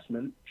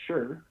investment,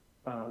 sure.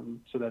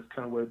 So that's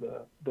kind of where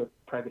the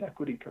private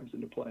equity comes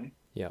into play.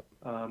 Yep.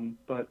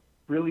 But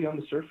really, on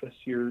the surface,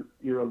 you're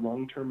a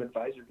long-term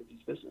advisor to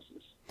these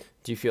businesses.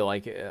 Do you feel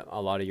like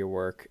a lot of your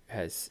work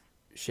has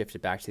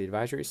shifted back to the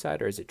advisory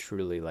side, or is it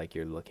truly like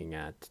you're looking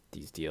at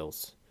these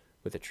deals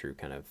with a true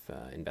kind of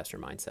investor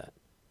mindset?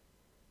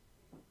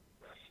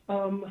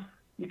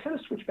 You kind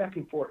of switch back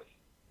and forth.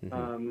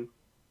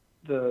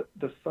 The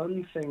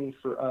fun thing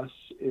for us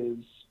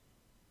is,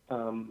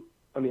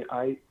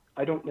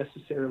 I don't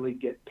necessarily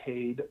get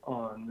paid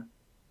on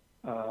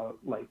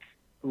like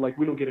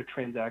we don't get a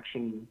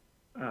transaction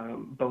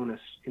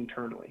bonus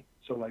internally.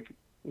 So like,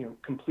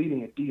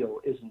 completing a deal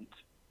isn't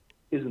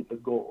the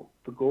goal.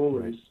 The goal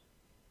Right. is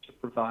to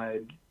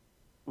provide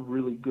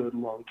really good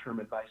long-term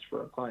advice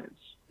for our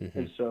clients. Mm-hmm.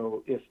 And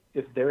so if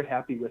they're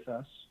happy with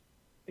us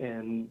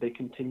and they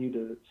continue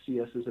to see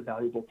us as a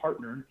valuable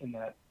partner, and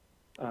that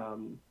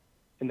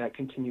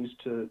continues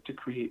to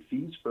create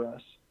fees for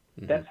us,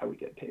 Mm-hmm. that's how we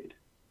get paid.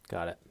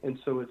 Got it. And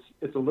so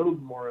it's a little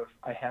more of,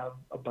 I have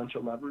a bunch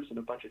of levers and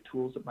a bunch of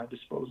tools at my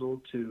disposal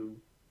to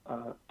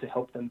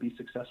help them be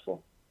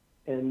successful,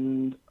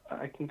 and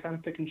I can kind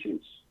of pick and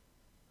choose.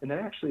 And that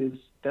actually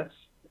that's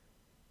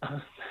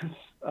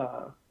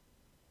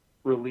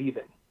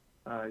relieving.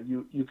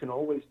 You can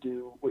always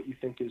do what you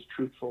think is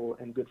truthful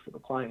and good for the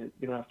client.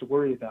 You don't have to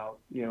worry about,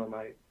 am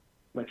I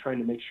trying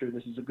to make sure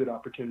this is a good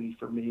opportunity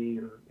for me,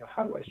 or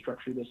how do I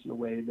structure this in a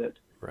way that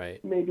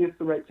Right. maybe it's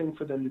the right thing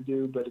for them to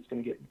do, but it's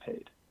going to get me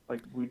paid. Like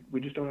we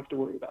just don't have to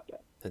worry about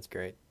that. That's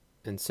great.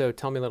 And so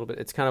tell me a little bit,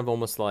 it's kind of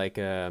almost like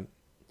it's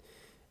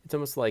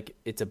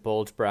a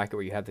bulge bracket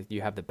where you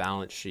have the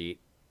balance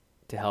sheet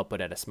to help, but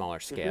at a smaller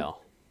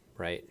scale,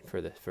 right? For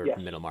Yes.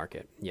 middle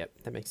market. Yep.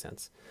 That makes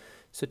sense.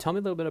 So tell me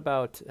a little bit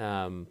about,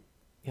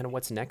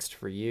 what's next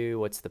for you.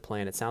 What's the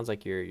plan? It sounds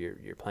like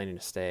you're planning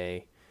to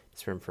stay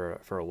this firm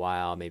for a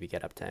while, maybe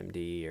get up to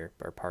MD or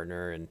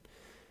partner, and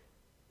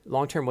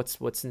long term,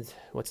 what's in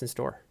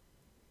store?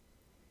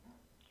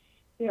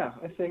 Yeah,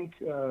 I think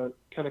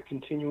kind of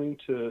continuing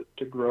to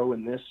grow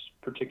in this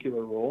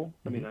particular role.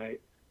 I mean, I've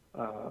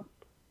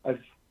as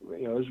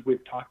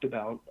we've talked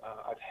about,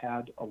 I've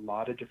had a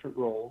lot of different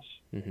roles.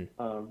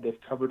 Mm-hmm. They've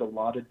covered a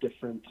lot of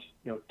different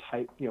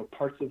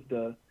parts of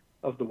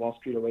the Wall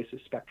Street Oasis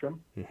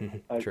spectrum.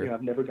 Mm-hmm. Sure.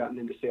 I've never gotten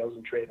into sales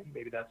and trading.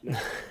 Maybe that's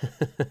next.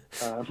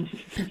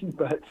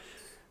 But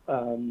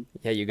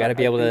yeah, you got to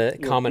be able to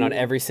comment on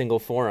every single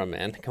forum,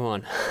 man. Come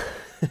on.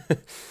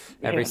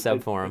 Every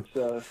sub forum.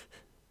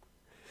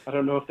 I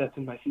don't know if that's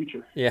in my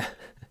future. Yeah.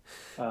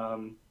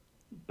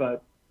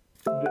 But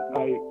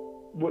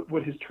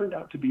what has turned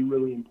out to be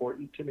really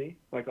important to me,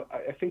 like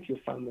I think you'll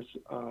find this,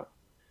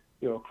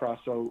 across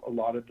a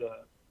lot of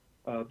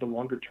the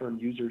longer term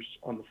users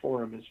on the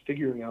forum, is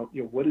figuring out,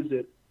 what is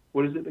it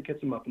that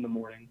gets them up in the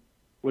morning?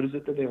 What is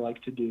it that they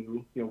like to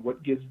do?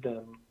 What gives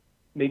them,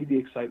 maybe the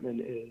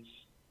excitement is,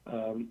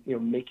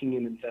 making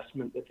an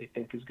investment that they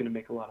think is going to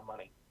make a lot of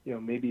money.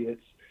 Maybe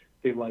it's,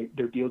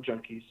 they're deal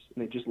junkies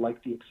and they just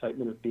like the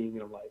excitement of being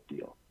in a live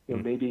deal.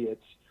 Maybe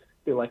it's,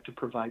 they like to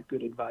provide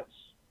good advice.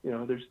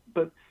 And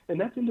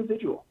that's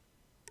individual.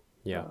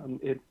 Yeah.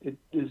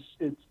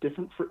 It's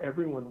different for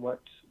everyone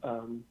what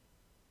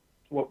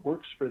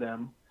works for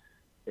them.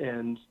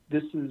 And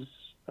this is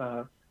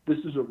a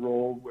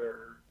role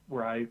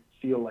where I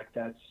feel like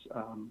that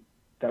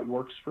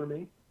works for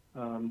me.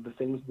 The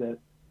things that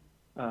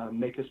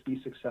make us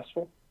be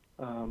successful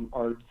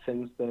are the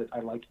things that I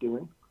like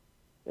doing,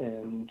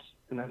 and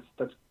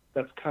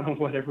that's kind of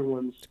what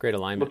everyone's great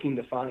alignment. looking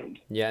to find.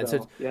 Yeah,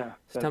 so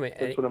tell me,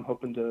 that's what I'm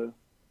hoping to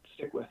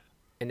stick with.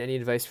 And any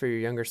advice for your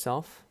younger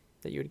self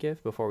that you would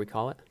give before we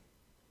call it?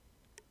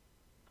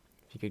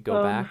 If you could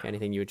go back,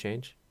 anything you would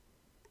change?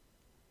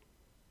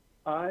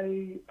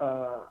 I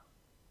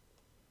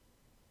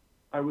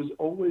was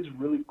always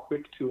really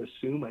quick to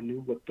assume I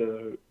knew what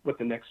the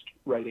next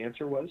right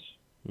answer was.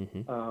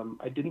 Mm-hmm.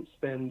 I didn't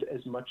spend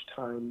as much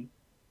time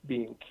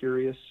being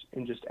curious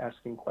and just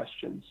asking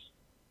questions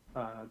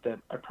that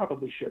I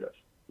probably should have.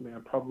 I mean, I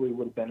probably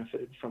would have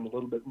benefited from a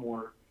little bit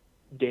more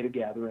data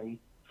gathering,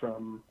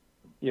 from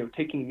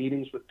taking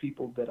meetings with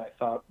people that I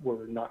thought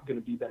were not going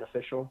to be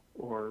beneficial,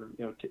 or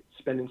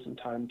spending some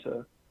time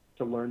to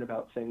learn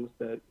about things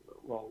that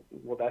well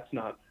that's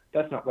not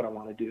what I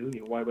want to do.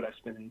 Why would I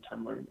spend any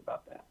time learning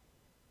about that?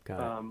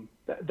 Got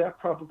it. That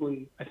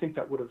probably, I think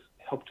that would have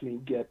helped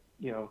me get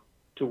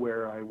to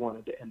where I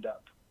wanted to end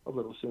up a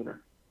little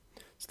sooner.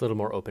 It's a little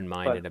more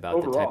open-minded about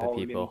overall, the type of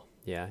people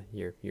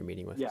you're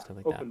meeting with, and stuff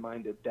like that.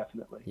 Open-minded,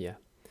 definitely. Yeah.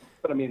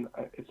 But I mean,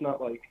 it's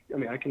not like,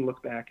 I can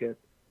look back at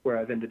where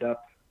I've ended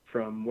up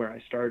from where I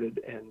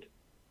started, and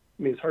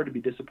I mean, it's hard to be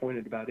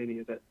disappointed about any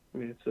of it. I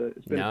mean,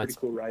 it's been a pretty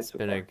cool ride so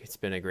far. It's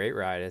been a great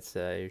ride. It's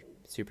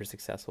super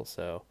successful.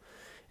 So,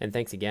 and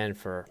thanks again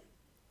for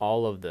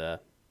all of the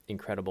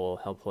incredible,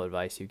 helpful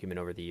advice you've given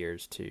over the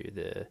years to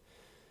the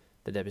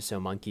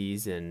Debiso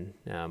monkeys, and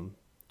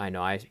I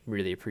know I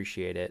really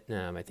appreciate it.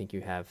 I think you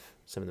have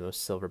some of the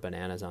most silver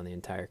bananas on the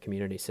entire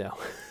community. So,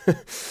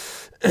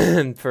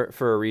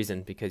 for a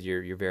reason, because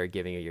you're very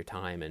giving of your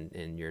time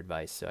and your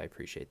advice. So I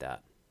appreciate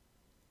that.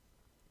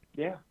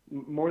 Yeah,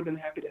 more than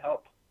happy to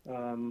help.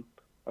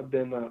 I've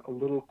been a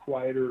little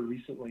quieter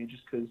recently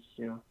just because,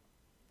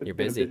 it's you're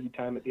been busy. a busy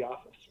time at the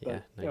office.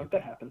 But,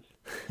 that happens.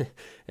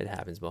 It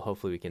happens. Well,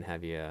 hopefully we can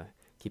have you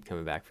keep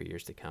coming back for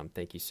years to come.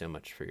 Thank you so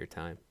much for your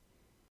time.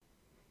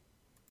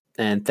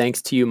 And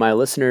thanks to you, my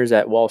listeners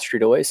at Wall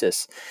Street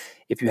Oasis.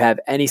 If you have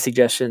any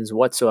suggestions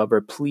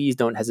whatsoever, please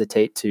don't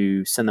hesitate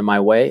to send them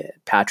my way,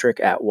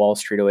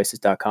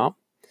 patrick@wallstreetoasis.com.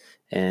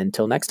 And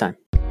until next time.